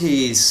whilst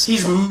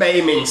he's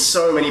maiming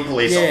so many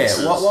police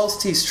officers. Yeah,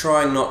 whilst he's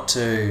trying not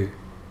to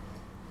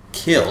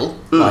kill,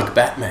 like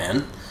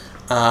Batman...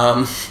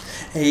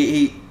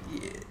 He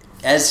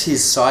as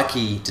his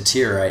psyche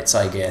deteriorates,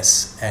 I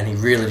guess, and he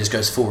really just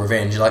goes full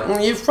revenge, you're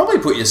like, you've probably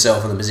put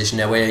yourself in the position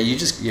now where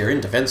you're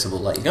indefensible.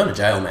 Like, you're going to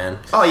jail, man.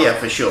 Oh, yeah,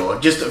 for sure.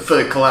 Just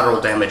for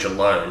collateral damage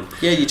alone.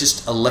 Yeah, you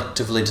just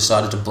electively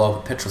decided to blow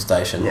up a petrol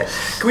station. Yeah.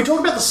 Can we talk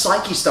about the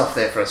psyche stuff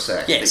there for a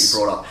sec? Yes. That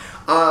you brought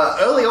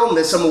up? Early on,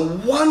 there's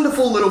some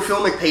wonderful little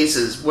filmic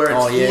pieces where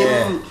it's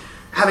him...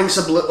 having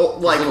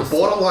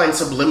borderline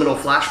subliminal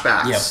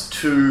flashbacks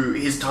to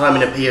his time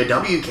in a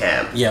POW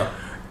camp. Yeah.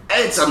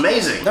 It's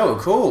amazing. They were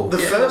cool. The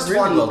first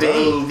really one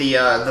being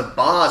the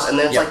bars, and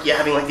then it's like you're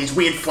having like these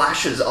weird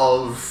flashes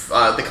of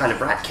the kind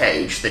of rat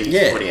cage that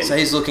he's put in. So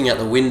he's looking out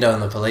the window in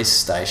the police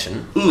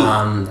station,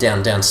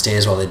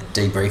 downstairs while they're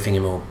debriefing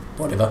him or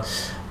whatever.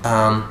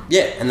 And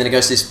then it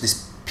goes to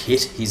this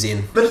pit he's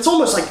in. But it's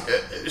almost like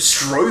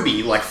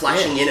strobe, like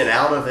flashing in and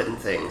out of it and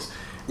things.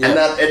 Yeah. And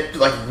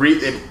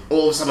that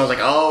all of a sudden I was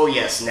like, oh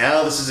yes,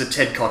 now this is a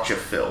Ted Kotcheff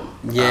film.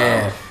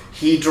 Yeah.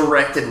 He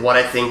directed what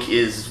I think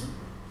is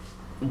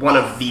one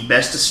of the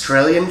best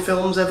Australian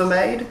films ever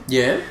made.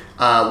 Yeah.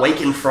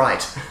 Wake in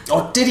Fright.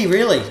 Oh, did he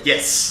really?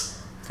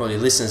 Yes. For all your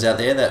listeners out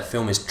there, that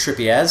film is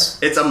trippy as.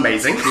 It's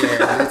amazing.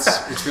 Yeah,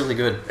 it's really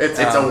good. It's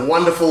a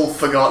wonderful,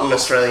 forgotten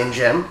Australian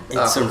gem.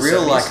 It's a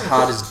real, like,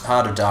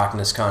 Heart of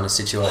Darkness kind of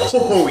situation.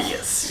 Oh,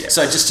 yes.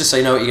 So just so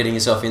you know what you're getting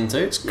yourself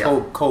into, it's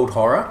cold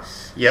horror.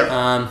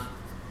 Yep.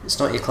 It's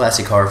not your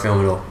classic horror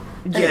film at all.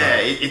 Anyway. Yeah,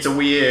 it's a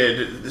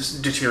weird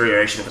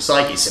deterioration of a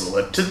psyche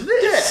similar to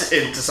this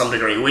to some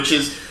degree, which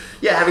is...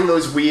 Yeah, having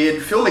those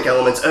weird filmic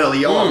elements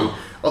early on.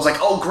 I was like,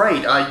 oh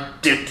great, I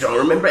don't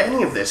remember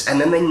any of this. And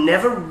then they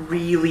never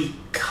really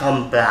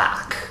come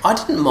back. I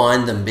didn't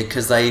mind them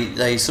because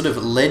they sort of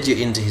led you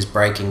into his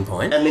breaking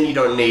point. And then you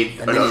don't need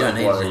it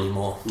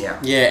anymore. Yeah.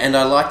 Yeah, and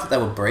I liked that they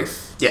were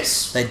brief.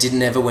 Yes. They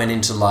never went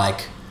into,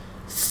 like,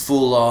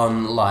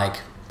 full-on, like,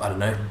 I don't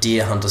know,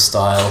 deer hunter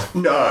style.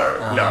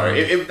 No.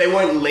 They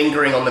weren't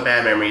lingering on the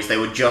bad memories. They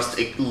were just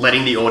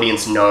letting the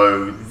audience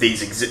know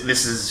this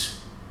is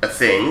a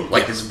thing.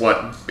 Like, this is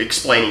what...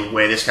 explaining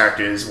where this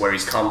character is, where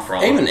he's come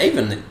from.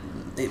 Even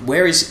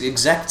where his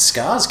exact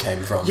scars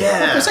came from.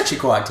 Yeah. It was actually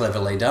quite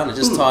cleverly done. It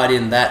just tied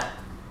in that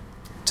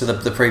to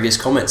the previous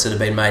comments that had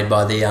been made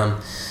by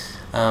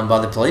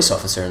the police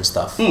officer and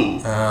stuff.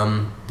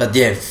 But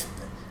yeah,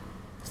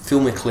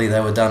 filmically they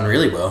were done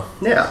really well.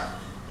 Yeah.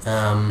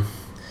 I've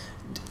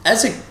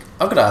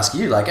got to ask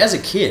you, like, as a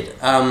kid,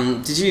 how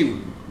old do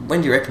you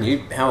reckon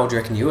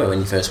you were when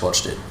you first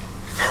watched it?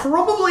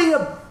 Probably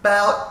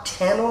about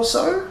 10 or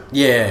so.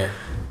 Yeah.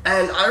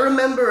 And I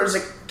remember as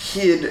a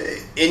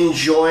kid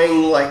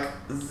enjoying, like,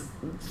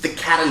 the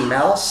cat and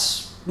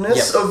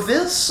mouse-ness of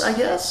this, I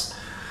guess.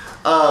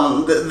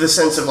 The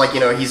sense of, like, you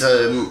know, he's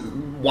a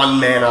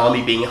one-man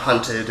army being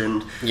hunted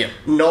and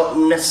not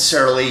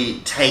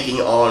necessarily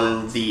taking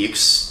on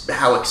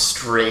how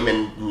extreme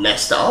and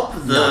messed up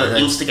the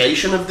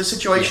instigation of the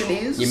situation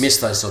is. You miss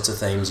those sorts of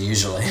themes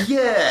usually.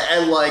 Yeah,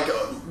 and, like,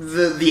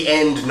 the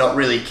end, not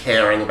really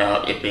caring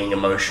about it being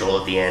emotional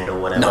at the end or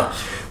whatever. No.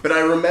 But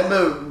I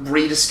remember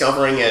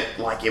rediscovering it,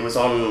 like, it was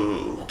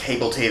on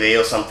cable TV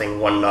or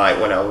something one night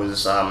when I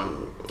was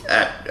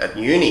at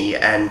uni,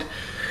 and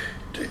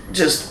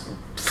just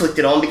flicked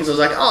it on because I was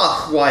like,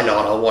 why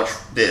not? I'll watch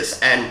this.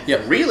 And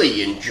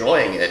really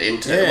enjoying it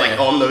like,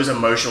 on those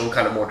emotional,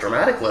 kind of more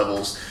dramatic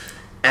levels.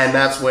 And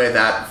that's where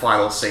that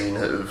final scene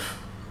of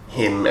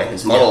him and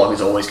his monologue is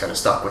always kind of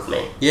stuck with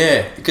me.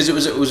 Yeah, because it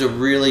was a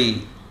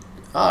really...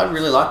 I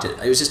really liked it.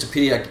 It was just a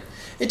pity. Like,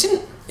 it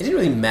didn't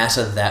really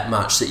matter that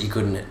much that you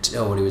couldn't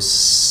tell what he was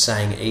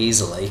saying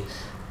easily,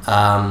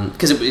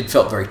 because it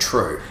felt very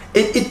true.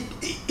 It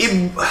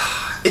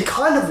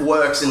kind of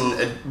works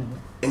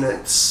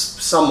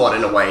somewhat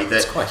in a way that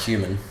it's quite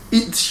human.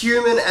 It's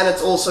human, and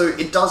it's also,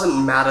 it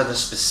doesn't matter the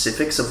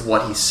specifics of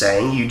what he's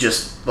saying. You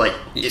just, like,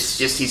 it's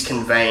just he's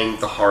conveying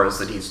the horrors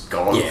that he's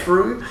gone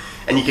through,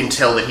 and you can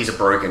tell that he's a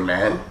broken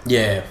man.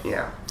 Yeah.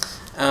 Yeah.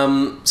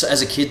 So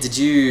as a kid, did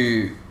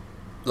you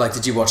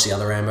watch the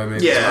other Rambo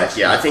movies?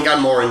 Yeah. I think I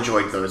more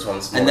enjoyed those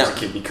ones as a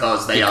kid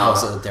because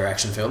they're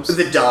action films.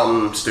 The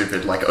dumb,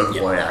 stupid, like,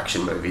 overblown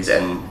action movies,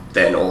 and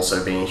then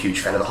also being a huge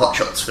fan of the Hot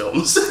Shots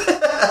films.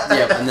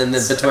 And then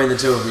between the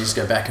two of them, you just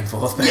go back and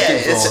forth.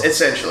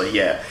 Essentially,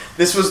 yeah.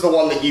 This was the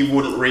one that you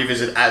wouldn't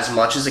revisit as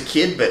much as a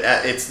kid, but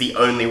it's the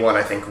only one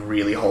I think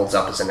really holds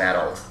up as an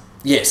adult.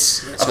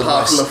 Yes.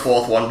 Apart from the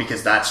fourth one,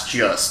 because that's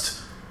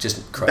just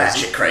crazy.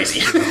 Batshit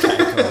crazy.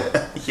 Okay,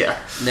 cool. Yeah.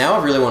 Now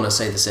I really want to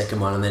see the second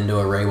one and then do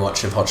a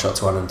rewatch of Hot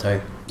Shots 1 and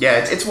 2.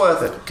 Yeah, it's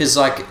worth it. Because,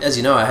 like, as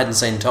you know, I hadn't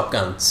seen Top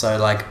Gun, so,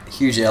 like,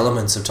 huge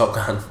elements of Top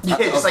Gun. Yeah,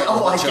 it's like,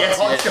 Hot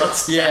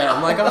Shots. Yeah,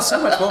 I'm like,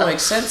 so much more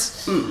makes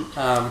sense.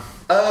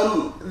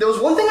 There was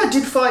one thing I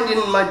did find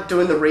in my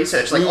doing the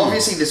research. Like,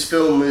 obviously this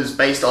film is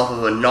based off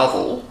of a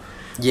novel.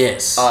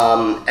 Yes.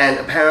 And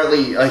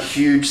apparently a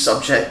huge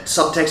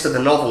subtext of the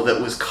novel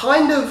that was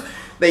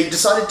they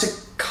decided to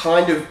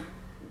kind of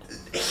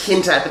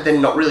hint at, but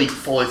then not really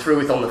follow through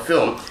with on the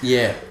film.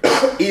 Yeah.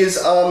 Is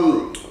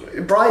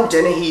Brian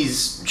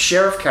Dennehy's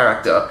sheriff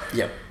character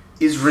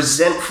is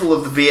resentful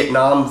of the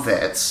Vietnam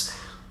vets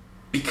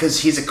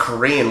because he's a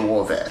Korean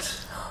War vet.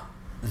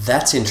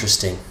 That's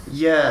interesting.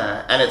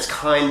 Yeah, and it's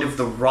kind of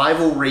the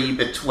rivalry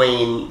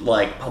between,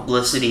 like,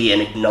 publicity and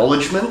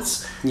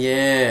acknowledgements.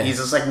 Yeah. He's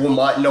just like,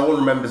 well, no one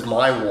remembers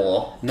my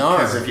war. No.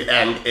 Because of you.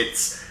 And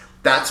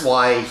that's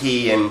why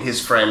he and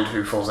his friend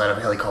who falls out of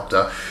a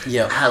helicopter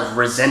have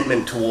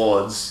resentment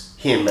towards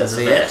him as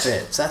a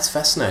vet. That's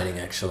fascinating,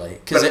 actually.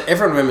 Because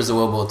everyone remembers the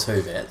World War II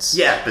vets.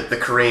 Yeah, but the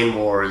Korean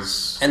War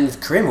is... And the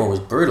Korean War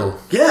was brutal.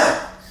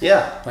 Yeah.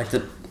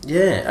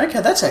 Yeah,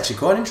 okay, that's actually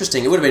quite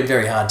interesting. It would have been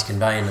very hard to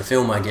convey in the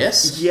film, I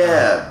guess.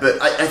 Yeah,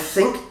 but I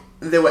think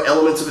there were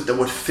elements of it that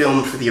were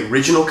filmed for the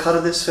original cut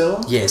of this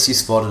film. Yes, you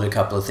spotted a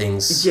couple of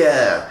things.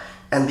 Yeah,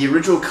 and the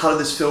original cut of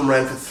this film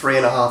ran for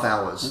 3.5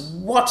 hours.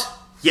 What?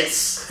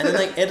 Yes. And then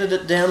they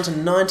edited it down to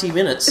 90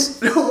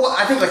 minutes.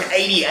 I think like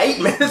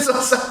 88 minutes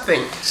or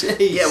something.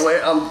 Jeez.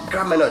 Yeah,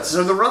 grab my notes.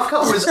 So the rough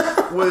cut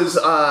was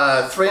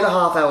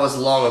 3.5 hours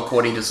long,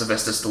 according to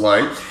Sylvester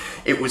Stallone.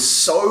 It was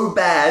so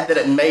bad that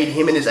it made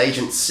him and his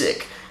agent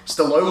sick.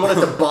 Stallone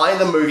wanted to buy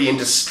the movie and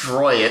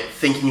destroy it,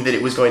 thinking that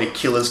it was going to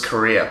kill his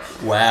career.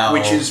 Wow.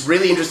 Which is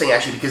really interesting,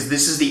 actually, because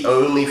this is the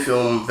only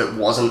film that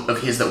wasn't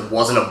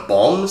a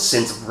bomb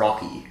since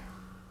Rocky.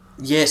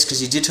 Yes,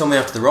 because you did tell me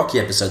after the Rocky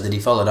episode that he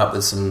followed up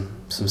with some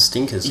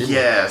stinkers, didn't he?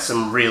 Yeah,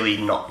 some really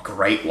not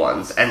great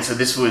ones. And so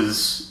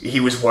he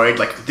was worried,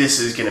 like,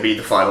 this is going to be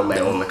the final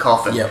nail in the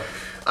coffin. Yep.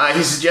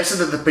 He suggested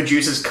that the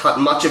producers cut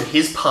much of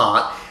his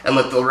part and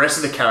let the rest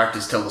of the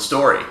characters tell the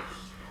story.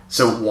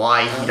 So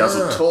why he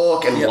doesn't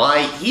talk and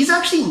why he's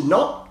actually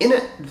not in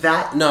it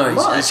that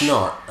much. He's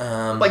not.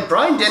 Like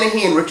Brian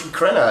Dennehy and Richard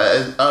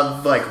Crenna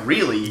are like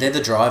really... They're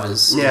the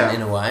drivers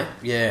in a way.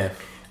 Yeah.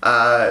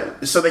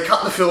 So they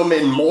cut the film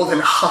in more than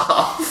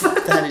half.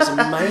 That is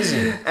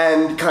amazing.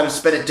 And kind of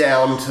sped it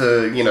down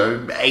to,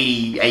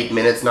 88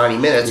 minutes, 90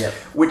 minutes,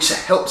 which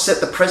helped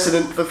set the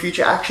precedent for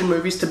future action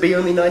movies to be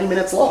only 90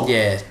 minutes long.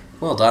 Yeah,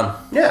 well done.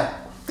 Yeah,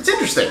 it's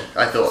interesting,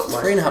 I thought.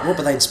 3.5, what,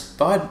 were they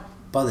inspired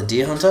by The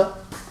Deer Hunter?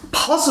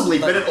 Possibly,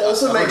 but it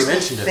also makes me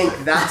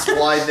think that's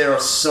why there are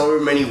so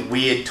many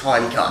weird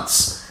time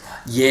cuts.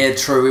 Yeah,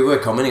 true. We were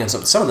commenting on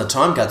some of the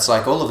time cuts.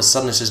 Like all of a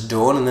sudden, it's just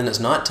dawn, and then it's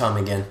nighttime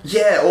again.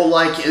 Yeah, or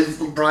like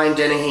Brian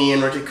Dennehy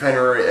and Richard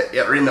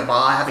Crenna are in the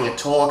bar having a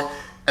talk,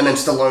 and then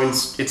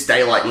Stallone's it's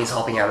daylight and he's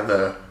hopping out of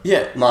the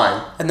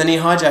mine, and then he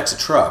hijacks a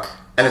truck,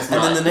 and it's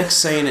night. And then the next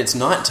scene, it's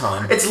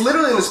nighttime. It's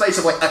literally in the space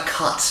of like a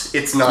cut.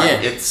 It's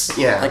night. Yeah. It's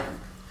like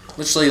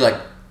literally like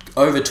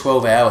over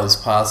 12 hours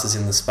passes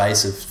in the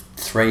space of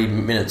 3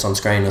 minutes on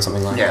screen or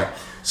something like that.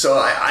 So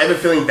I have a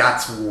feeling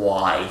that's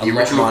why. A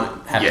lot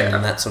might happen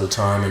in that sort of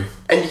time.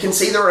 And you can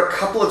see there are a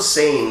couple of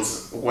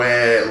scenes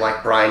where,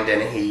 like, Brian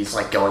Dennehy's,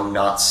 like, going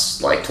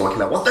nuts, like, talking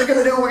about what they're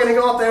going to do, we're going to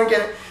go up there and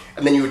get it.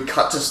 And then you would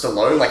cut to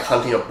Stallone, like,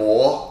 hunting a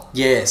boar.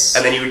 Yes.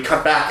 And then you would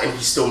cut back and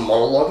he's still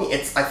monologuing.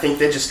 I think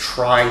they're just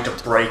trying to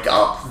break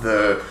up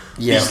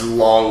these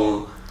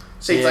long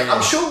scenes. Like,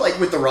 I'm sure, like,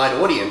 with the right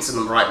audience and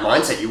the right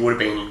mindset, you would have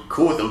been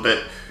cool with them,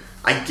 but...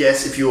 I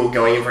guess if you were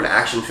going in for an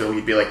action film,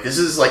 you'd be like, this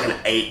is like an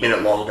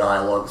 8-minute long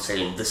dialogue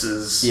scene. This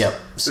is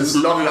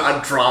not an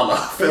art drama.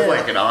 I feel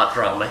like an art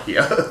drama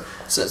here.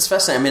 So it's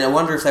fascinating. I mean, I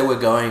wonder if they were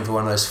going for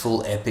one of those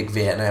full epic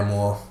Vietnam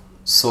War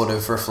sort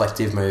of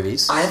reflective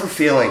movies. I have a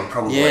feeling,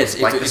 probably. Yeah, if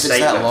it's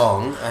that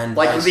long. And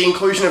like with the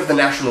inclusion of the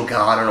National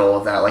Guard and all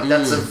of that, like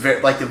that's a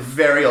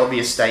very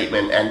obvious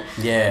statement. And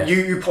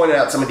you pointed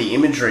out some of the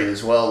imagery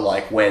as well,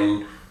 like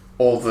when...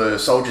 all the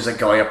soldiers are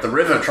going up the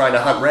river trying to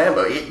hunt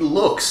Rambo. It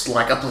looks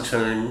like a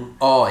platoon.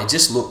 Oh, it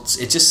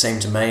just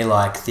seemed to me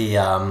like the,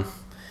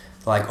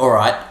 all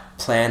right,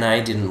 plan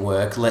A didn't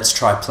work, let's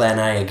try plan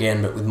A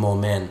again, but with more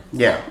men.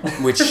 Yeah.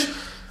 Which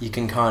you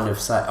can kind of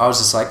say, I was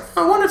just like,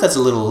 I wonder if that's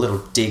a little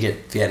dig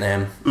at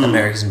Vietnam,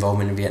 America's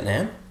involvement in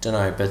Vietnam. Don't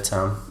know, but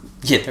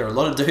there are a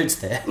lot of dudes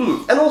there.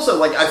 And also,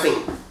 like, I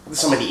think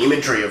some of the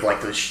imagery of, like,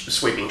 the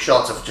sweeping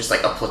shots of just,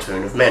 like, a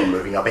platoon of men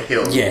moving up a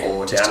hill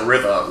or down a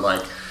river,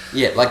 like...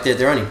 Yeah, like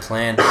they're only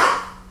planned.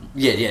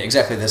 Yeah,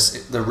 exactly.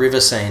 There's the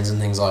river scenes and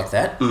things like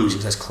that, which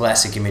is those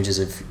classic images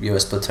of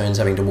US platoons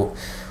having to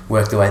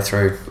work their way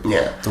through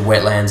the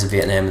wetlands of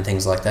Vietnam and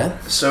things like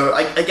that. So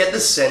I get the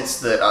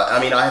sense that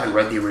I mean I haven't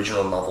read the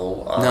original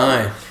novel.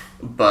 No,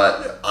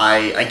 but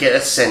I get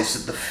a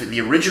sense that the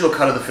original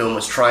cut of the film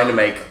was trying to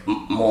make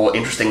more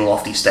interesting,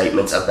 lofty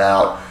statements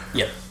about.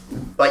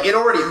 Like it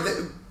already.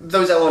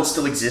 Those elements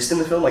still exist in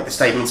the film, like the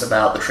statements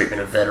about the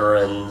treatment of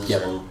veterans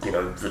and,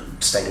 the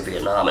state of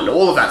Vietnam and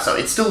all of that stuff.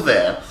 It's still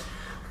there,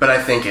 but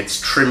I think it's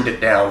trimmed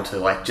it down to,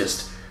 like,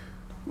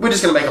 we're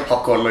just going to make a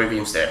popcorn movie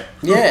instead.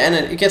 Yeah, and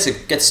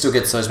it still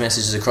gets those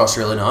messages across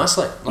really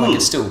nicely. Like,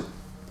 it's still...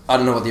 I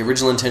don't know what the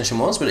original intention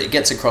was, but it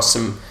gets across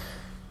some...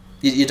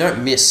 You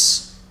don't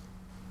miss...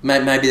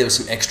 Maybe there was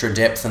some extra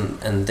depth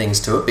and things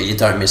to it, but you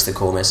don't miss the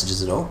core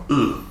messages at all.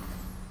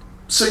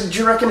 So, do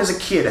you reckon as a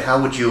kid, how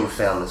would you have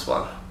found this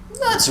one?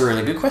 That's a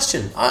really good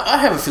question. I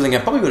have a feeling I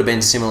probably would have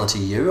been similar to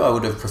you. I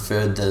would have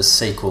preferred the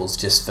sequels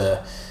just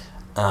for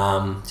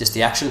just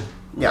the action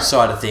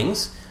side of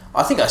things.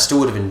 I think I still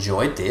would have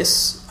enjoyed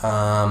this.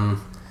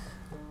 That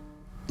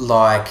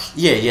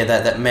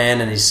man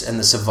and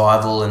the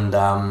survival and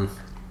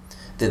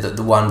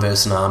the one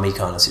versus an army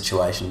kind of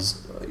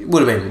situations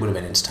would have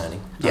been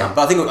entertaining. But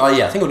I think I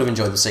would have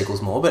enjoyed the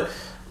sequels more. But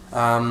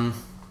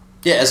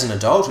as an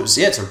adult,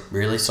 it's a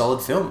really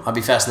solid film. I'd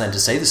be fascinated to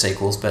see the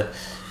sequels, but.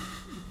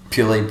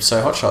 Purely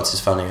so Hot Shots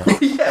is funnier.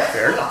 Yeah,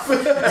 fair enough.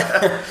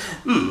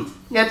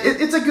 Yeah,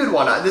 it's a good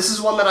one. This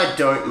is one that I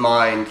don't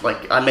mind.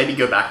 Like, I maybe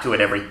go back to it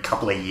every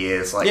couple of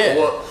years. Like,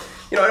 or,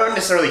 I don't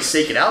necessarily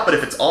seek it out, but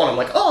if it's on, I'm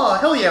like, oh,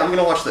 hell yeah, I'm going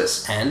to watch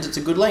this. And it's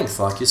a good length,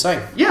 like you're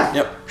saying. Yeah.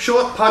 Yep.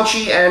 Short,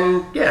 punchy,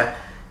 and,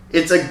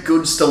 it's a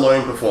good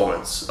Stallone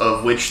performance,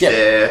 of which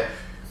there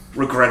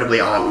regrettably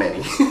aren't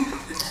many.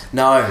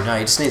 No,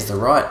 he just needs the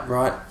right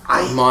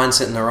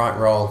mindset and the right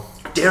role.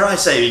 Dare I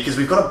say, because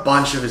we've got a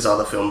bunch of his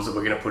other films that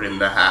we're going to put in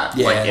the hat,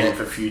 in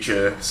for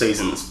future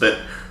seasons, but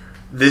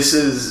this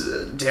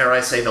is, dare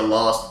I say, the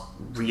last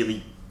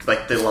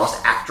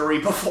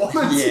actory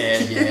performance.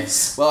 Yeah.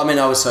 Well, I mean,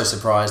 I was so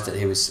surprised that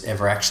he was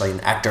ever actually an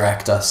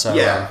actor, so...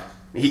 Yeah.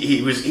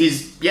 He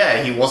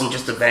wasn't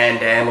just a Van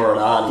Damme or an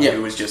Arnie, he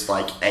was just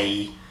like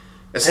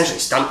essentially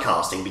stunt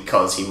casting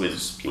because he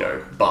was,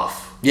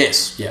 buff.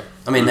 Yes, yeah.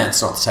 I mean,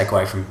 that's not to take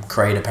away from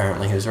Creed,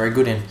 apparently. He was very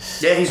good in...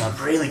 Yeah, he's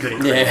really good in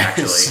Creed,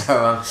 actually.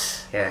 So,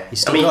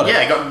 he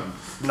got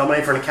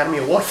nominated for an Academy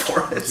Award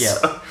for it. Yeah.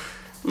 So.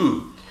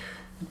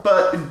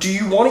 But do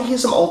you want to hear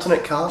some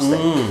alternate casting?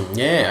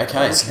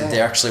 Okay. So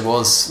there actually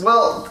was...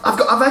 Well,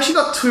 I've actually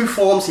got two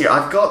forms here.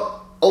 I've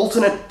got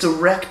alternate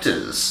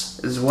directors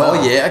as well.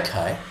 Oh, yeah,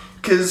 okay.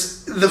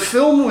 Because the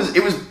film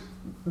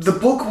the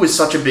book was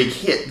such a big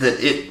hit that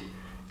it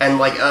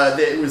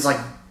was like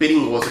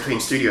bidding wars between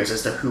studios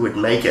as to who would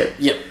make it.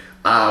 Yep.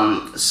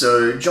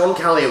 So John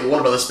Calley at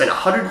Warner Brothers spent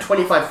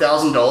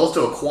 $125,000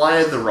 to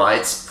acquire the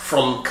rights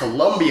from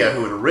Columbia,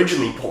 who had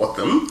originally bought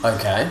them.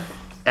 Okay.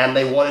 And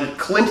they wanted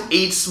Clint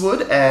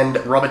Eastwood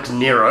and Robert De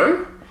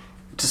Niro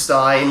to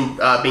star in,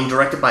 being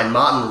directed by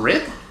Martin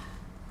Ritt.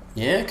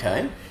 Yeah,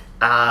 okay.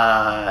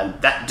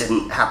 That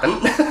didn't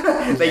happen.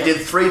 They did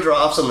 3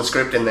 drafts on the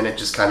script and then it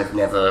just kind of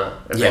never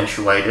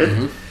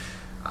eventuated.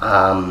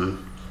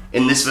 Mm-hmm.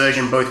 In this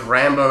version, both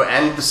Rambo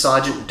and the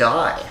Sergeant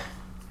die.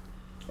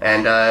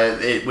 And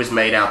it was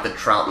made out that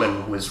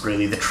Troutman was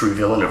really the true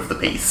villain of the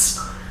piece.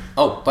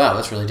 Oh, wow,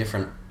 that's really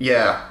different.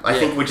 Yeah, I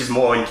think which is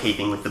more in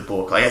keeping with the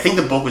book. Like, I think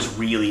the book was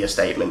really a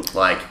statement.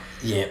 Like,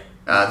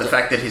 the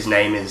fact that his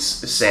name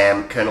is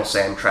Colonel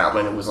Sam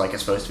Troutman, it was like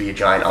it's supposed to be a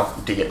giant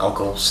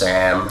Uncle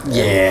Sam.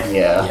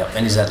 Yeah.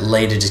 And is that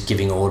later just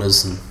giving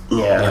orders? And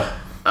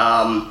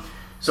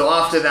so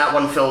after that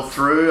one fell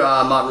through,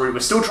 Martin Ritt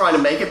was still trying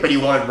to make it, but he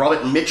wanted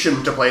Robert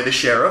Mitchum to play the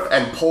sheriff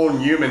and Paul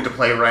Newman to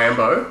play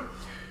Rambo.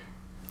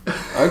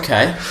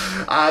 Okay.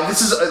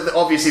 This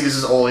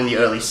is all in the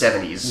early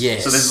 70s.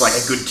 Yes. So this is like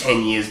a good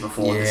 10 years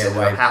before this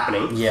ended up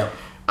happening. Yeah.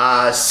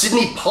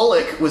 Sidney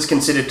Pollack was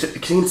considered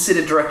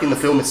directing the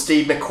film with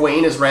Steve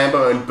McQueen as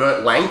Rambo and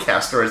Burt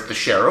Lancaster as the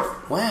sheriff.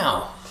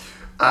 Wow.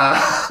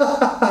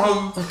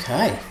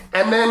 Okay.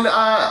 And then,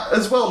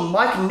 as well,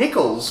 Mike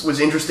Nichols was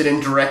interested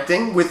in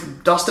directing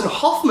with Dustin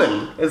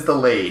Hoffman as the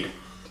lead.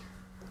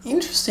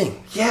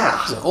 Interesting.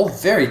 Yeah. These are all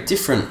very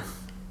different.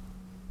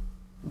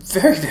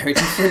 Very, very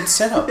different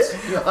setups.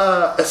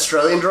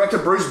 Australian director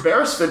Bruce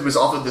Beresford was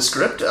offered the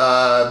script,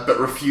 but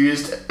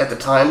refused at the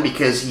time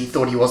because he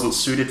thought he wasn't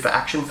suited for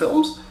action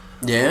films.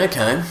 Yeah,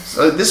 okay.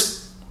 So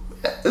this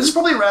is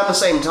probably around the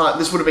same time.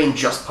 This would have been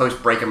just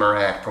post Breaker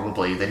Morant,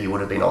 probably, that he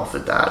would have been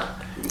offered that.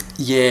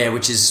 Yeah,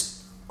 which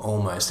is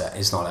almost...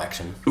 It's not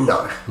action.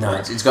 No.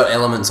 It's got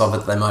elements of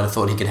it they might have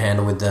thought he could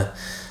handle with the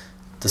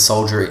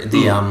soldiery,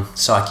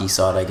 psyche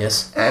side, I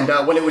guess. And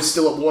when it was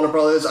still at Warner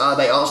Brothers,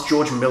 they asked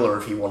George Miller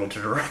if he wanted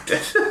to direct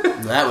it.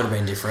 That would have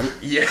been different.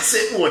 Yes,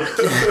 it would have.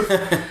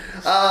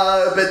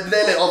 But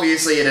then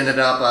it ended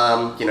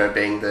up,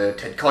 being the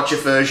Ted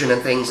Kotcheff version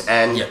and things,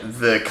 and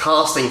the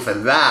casting for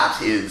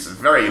that is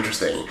very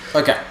interesting.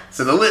 Okay.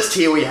 So the list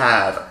here we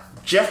have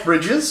Jeff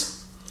Bridges.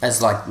 As,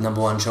 like,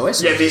 number one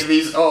choice? Yeah, these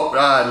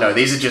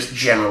are just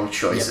general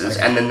choices.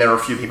 Okay. And then there are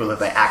a few people that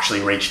they actually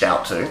reached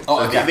out to.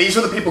 Oh, okay. These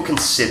were the people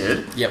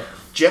considered. Yep.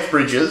 Jeff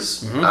Bridges,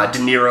 De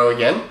Niro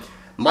again,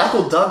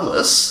 Michael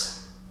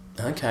Douglas.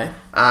 Okay.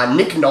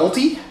 Nick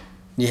Nolte.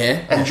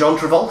 Yeah. And John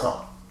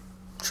Travolta.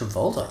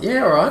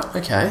 Yeah, alright,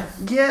 okay.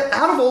 Yeah,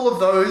 out of all of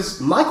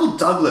those, Michael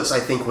Douglas, I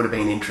think, would have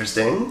been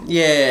interesting.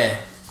 Yeah.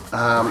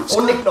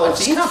 Or Nick Nolte. I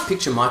just can't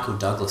picture Michael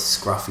Douglas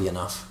scruffy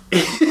enough.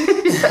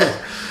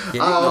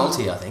 Nick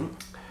Nolte, I think.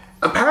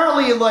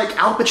 Apparently,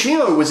 Al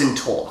Pacino was in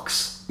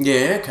talks.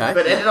 Yeah, okay.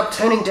 But ended up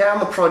turning down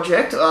the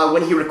project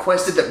when he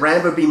requested that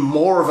Rambo be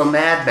more of a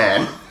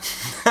madman.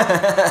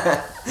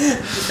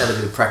 He's had a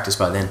bit of practice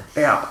by then.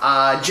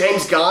 Yeah.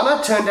 James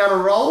Garner turned down a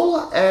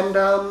role, and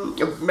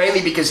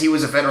mainly because he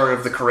was a veteran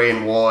of the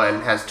Korean War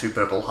and has 2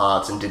 Purple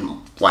Hearts and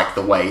didn't like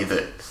the way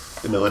that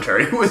the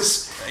military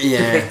was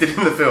depicted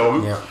in the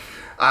film. Yeah.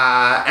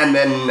 And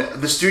then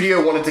the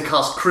studio wanted to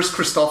cast Chris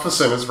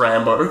Christopherson as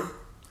Rambo.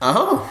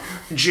 Oh.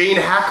 Gene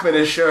Hackman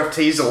as Sheriff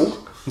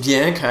Teasel.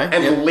 Yeah, okay.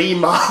 And Lee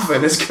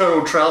Marvin as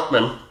Colonel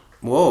Troutman.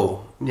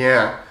 Whoa.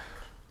 Yeah.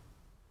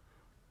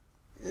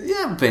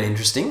 Yeah, would been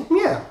interesting.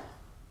 Yeah.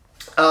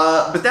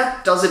 But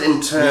that does it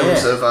in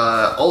terms of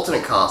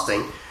alternate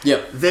casting.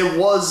 Yep. There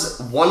was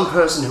one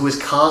person who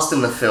was cast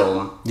in the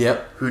film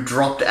who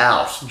dropped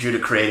out due to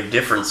creative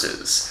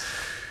differences.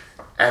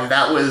 And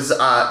that was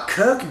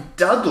Kirk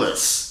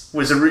Douglas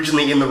was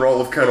originally in the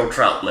role of Colonel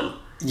Troutman.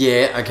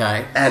 Yeah,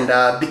 okay. And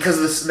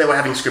because they were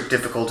having script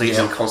difficulties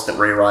and constant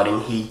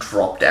rewriting, he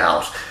dropped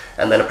out.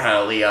 And then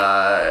apparently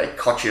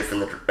Kotcheff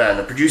and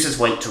the producers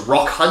went to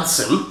Rock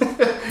Hudson,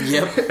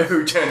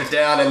 who turned it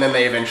down, and then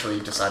they eventually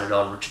decided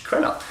on Richard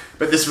Crenna.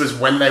 But this was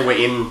when they were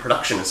in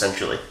production,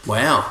 essentially.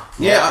 Wow.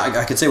 Yeah,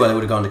 I could see why they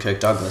would have gone to Kirk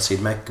Douglas. He's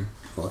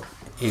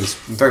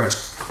very much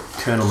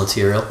Colonel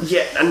material.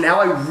 Yeah, and now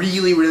I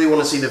really, really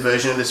want to see the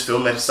version of this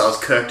film that stars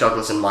Kirk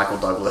Douglas and Michael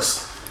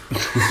Douglas.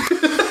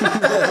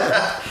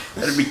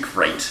 That'd be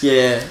great.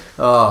 Yeah.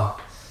 Oh,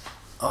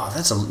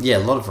 that's a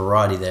lot of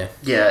variety there.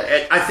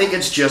 Yeah, I think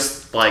it's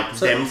just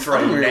them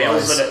throwing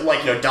nails at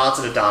it, darts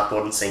at a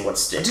dartboard and seeing what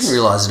sticks. I didn't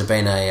realise it had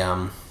been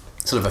a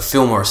sort of a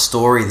film or a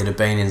story that had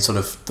been in sort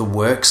of the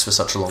works for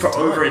such a long time. For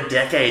over a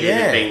decade, it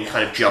had been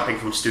kind of jumping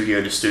from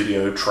studio to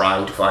studio,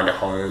 trying to find a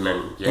home,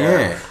 and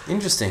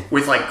interesting.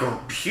 With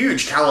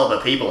huge caliber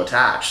people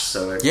attached,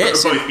 so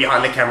both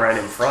behind the camera and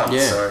in front.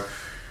 Yeah. So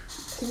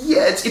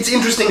yeah, it's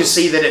interesting to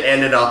see that it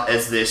ended up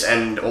as this,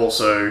 and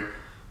also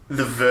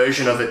the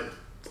version of it,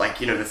 the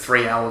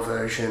 3-hour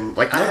version.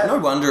 No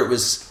wonder it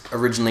was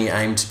originally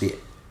aimed to be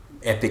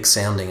epic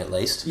sounding, at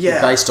least.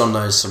 Yeah. Based on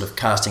those sort of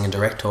casting and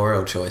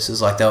directorial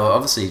choices. Like, they were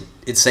obviously...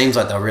 It seems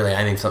like they were really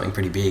aiming for something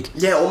pretty big.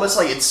 Yeah, almost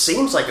like it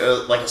seems like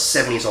a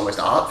 70s almost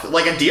art,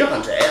 like a Deer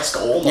Hunter-esque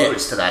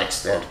almost to that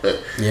extent.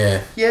 But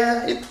yeah,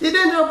 it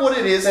ended up what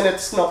it is, and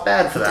it's not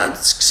bad for that.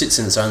 It sits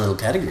in its own little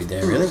category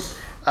there, really.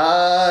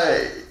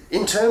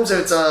 In terms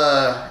of its,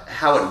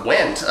 how it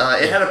went,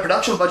 it had a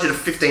production budget of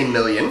 $15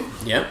 million.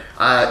 Yep.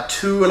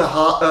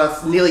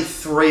 2.5, nearly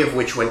 3 of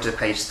which went to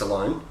pay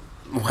Stallone.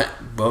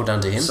 Well done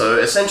to him. So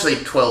essentially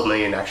 $12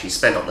 million actually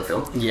spent on the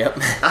film. Yep.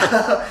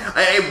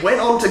 It went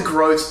on to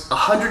gross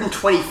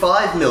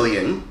 $125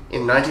 million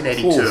in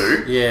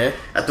 1982. Yeah.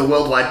 At the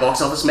worldwide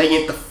box office,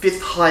 making it the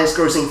 5th highest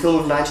grossing film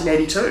of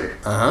 1982.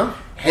 Uh-huh.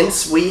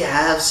 Hence, we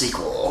have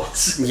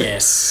sequels.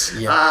 Yes.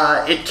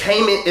 Yep. It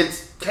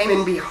came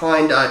in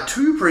behind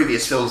 2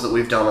 previous films that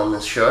we've done on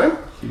this show.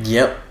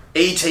 Yep.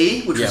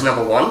 E.T., which was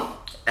number 1,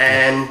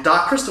 and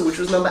Dark Crystal, which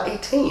was number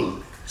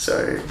 18.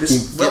 So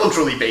this well and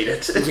truly beat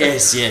it.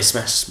 Yes,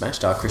 smash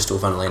Dark Crystal,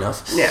 funnily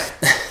enough. Yeah.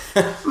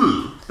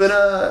 But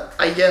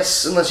I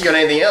guess, unless you got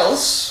anything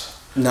else...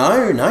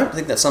 No, I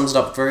think that sums it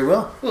up very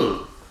well.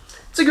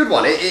 It's a good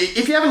one.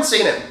 If you haven't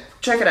seen it,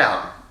 check it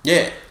out.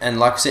 Yeah, and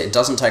like I said, it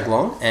doesn't take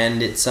long,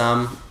 and it's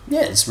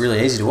it's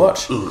really easy to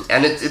watch.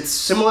 And it's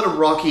similar to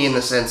Rocky in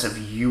the sense of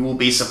you will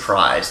be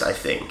surprised, I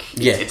think.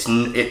 Yeah.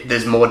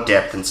 There's more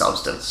depth and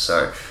substance,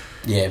 so...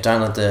 Yeah,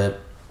 don't let the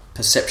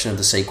perception of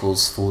the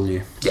sequels fool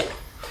you. Yeah.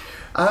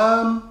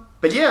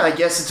 But yeah, I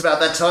guess it's about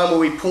that time where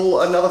we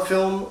pull another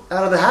film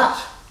out of the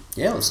hat.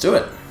 Yeah, let's do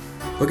it.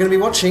 We're going to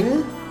be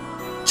watching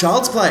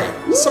Child's Play.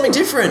 Something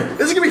different.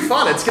 This is going to be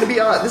fun. It's going to be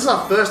this is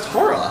our first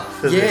horror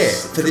for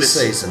this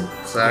season.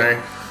 So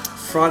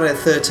Friday the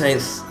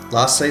 13th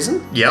last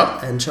season.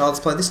 Yep. And Child's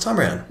Play this time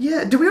around.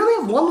 Yeah. Did we only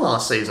have one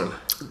last season?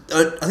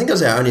 I think it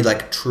was our only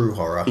true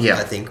horror. Yeah.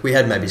 I think we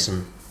had maybe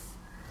some.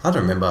 I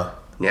don't remember.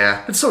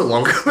 Yeah, it's so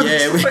long ago.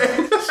 Yeah.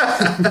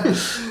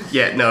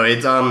 Yeah, no,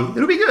 it's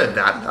it'll be good.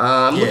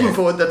 I'm looking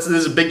forward. This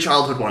is a big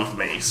childhood one for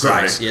me. So.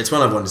 Great. Yeah, it's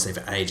one I've wanted to see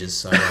for ages.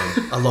 So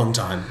a long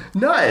time.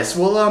 Nice.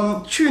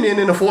 Well, tune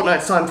in a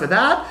fortnight's time for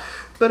that.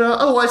 But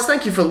otherwise,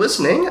 thank you for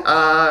listening.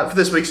 For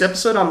this week's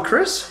episode, I'm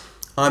Chris.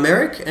 I'm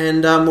Eric,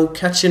 and we'll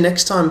catch you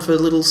next time for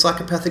little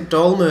psychopathic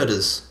doll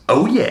murders.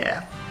 Oh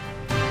yeah.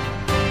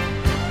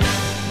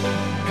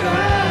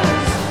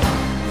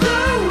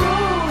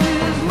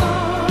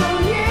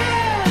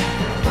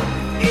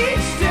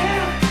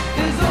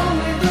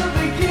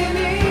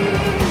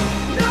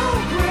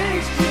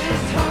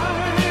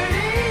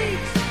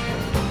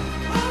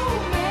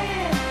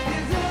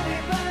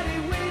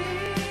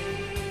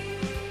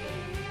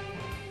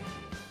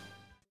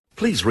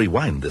 Please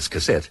rewind this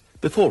cassette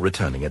before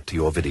returning it to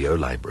your video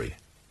library.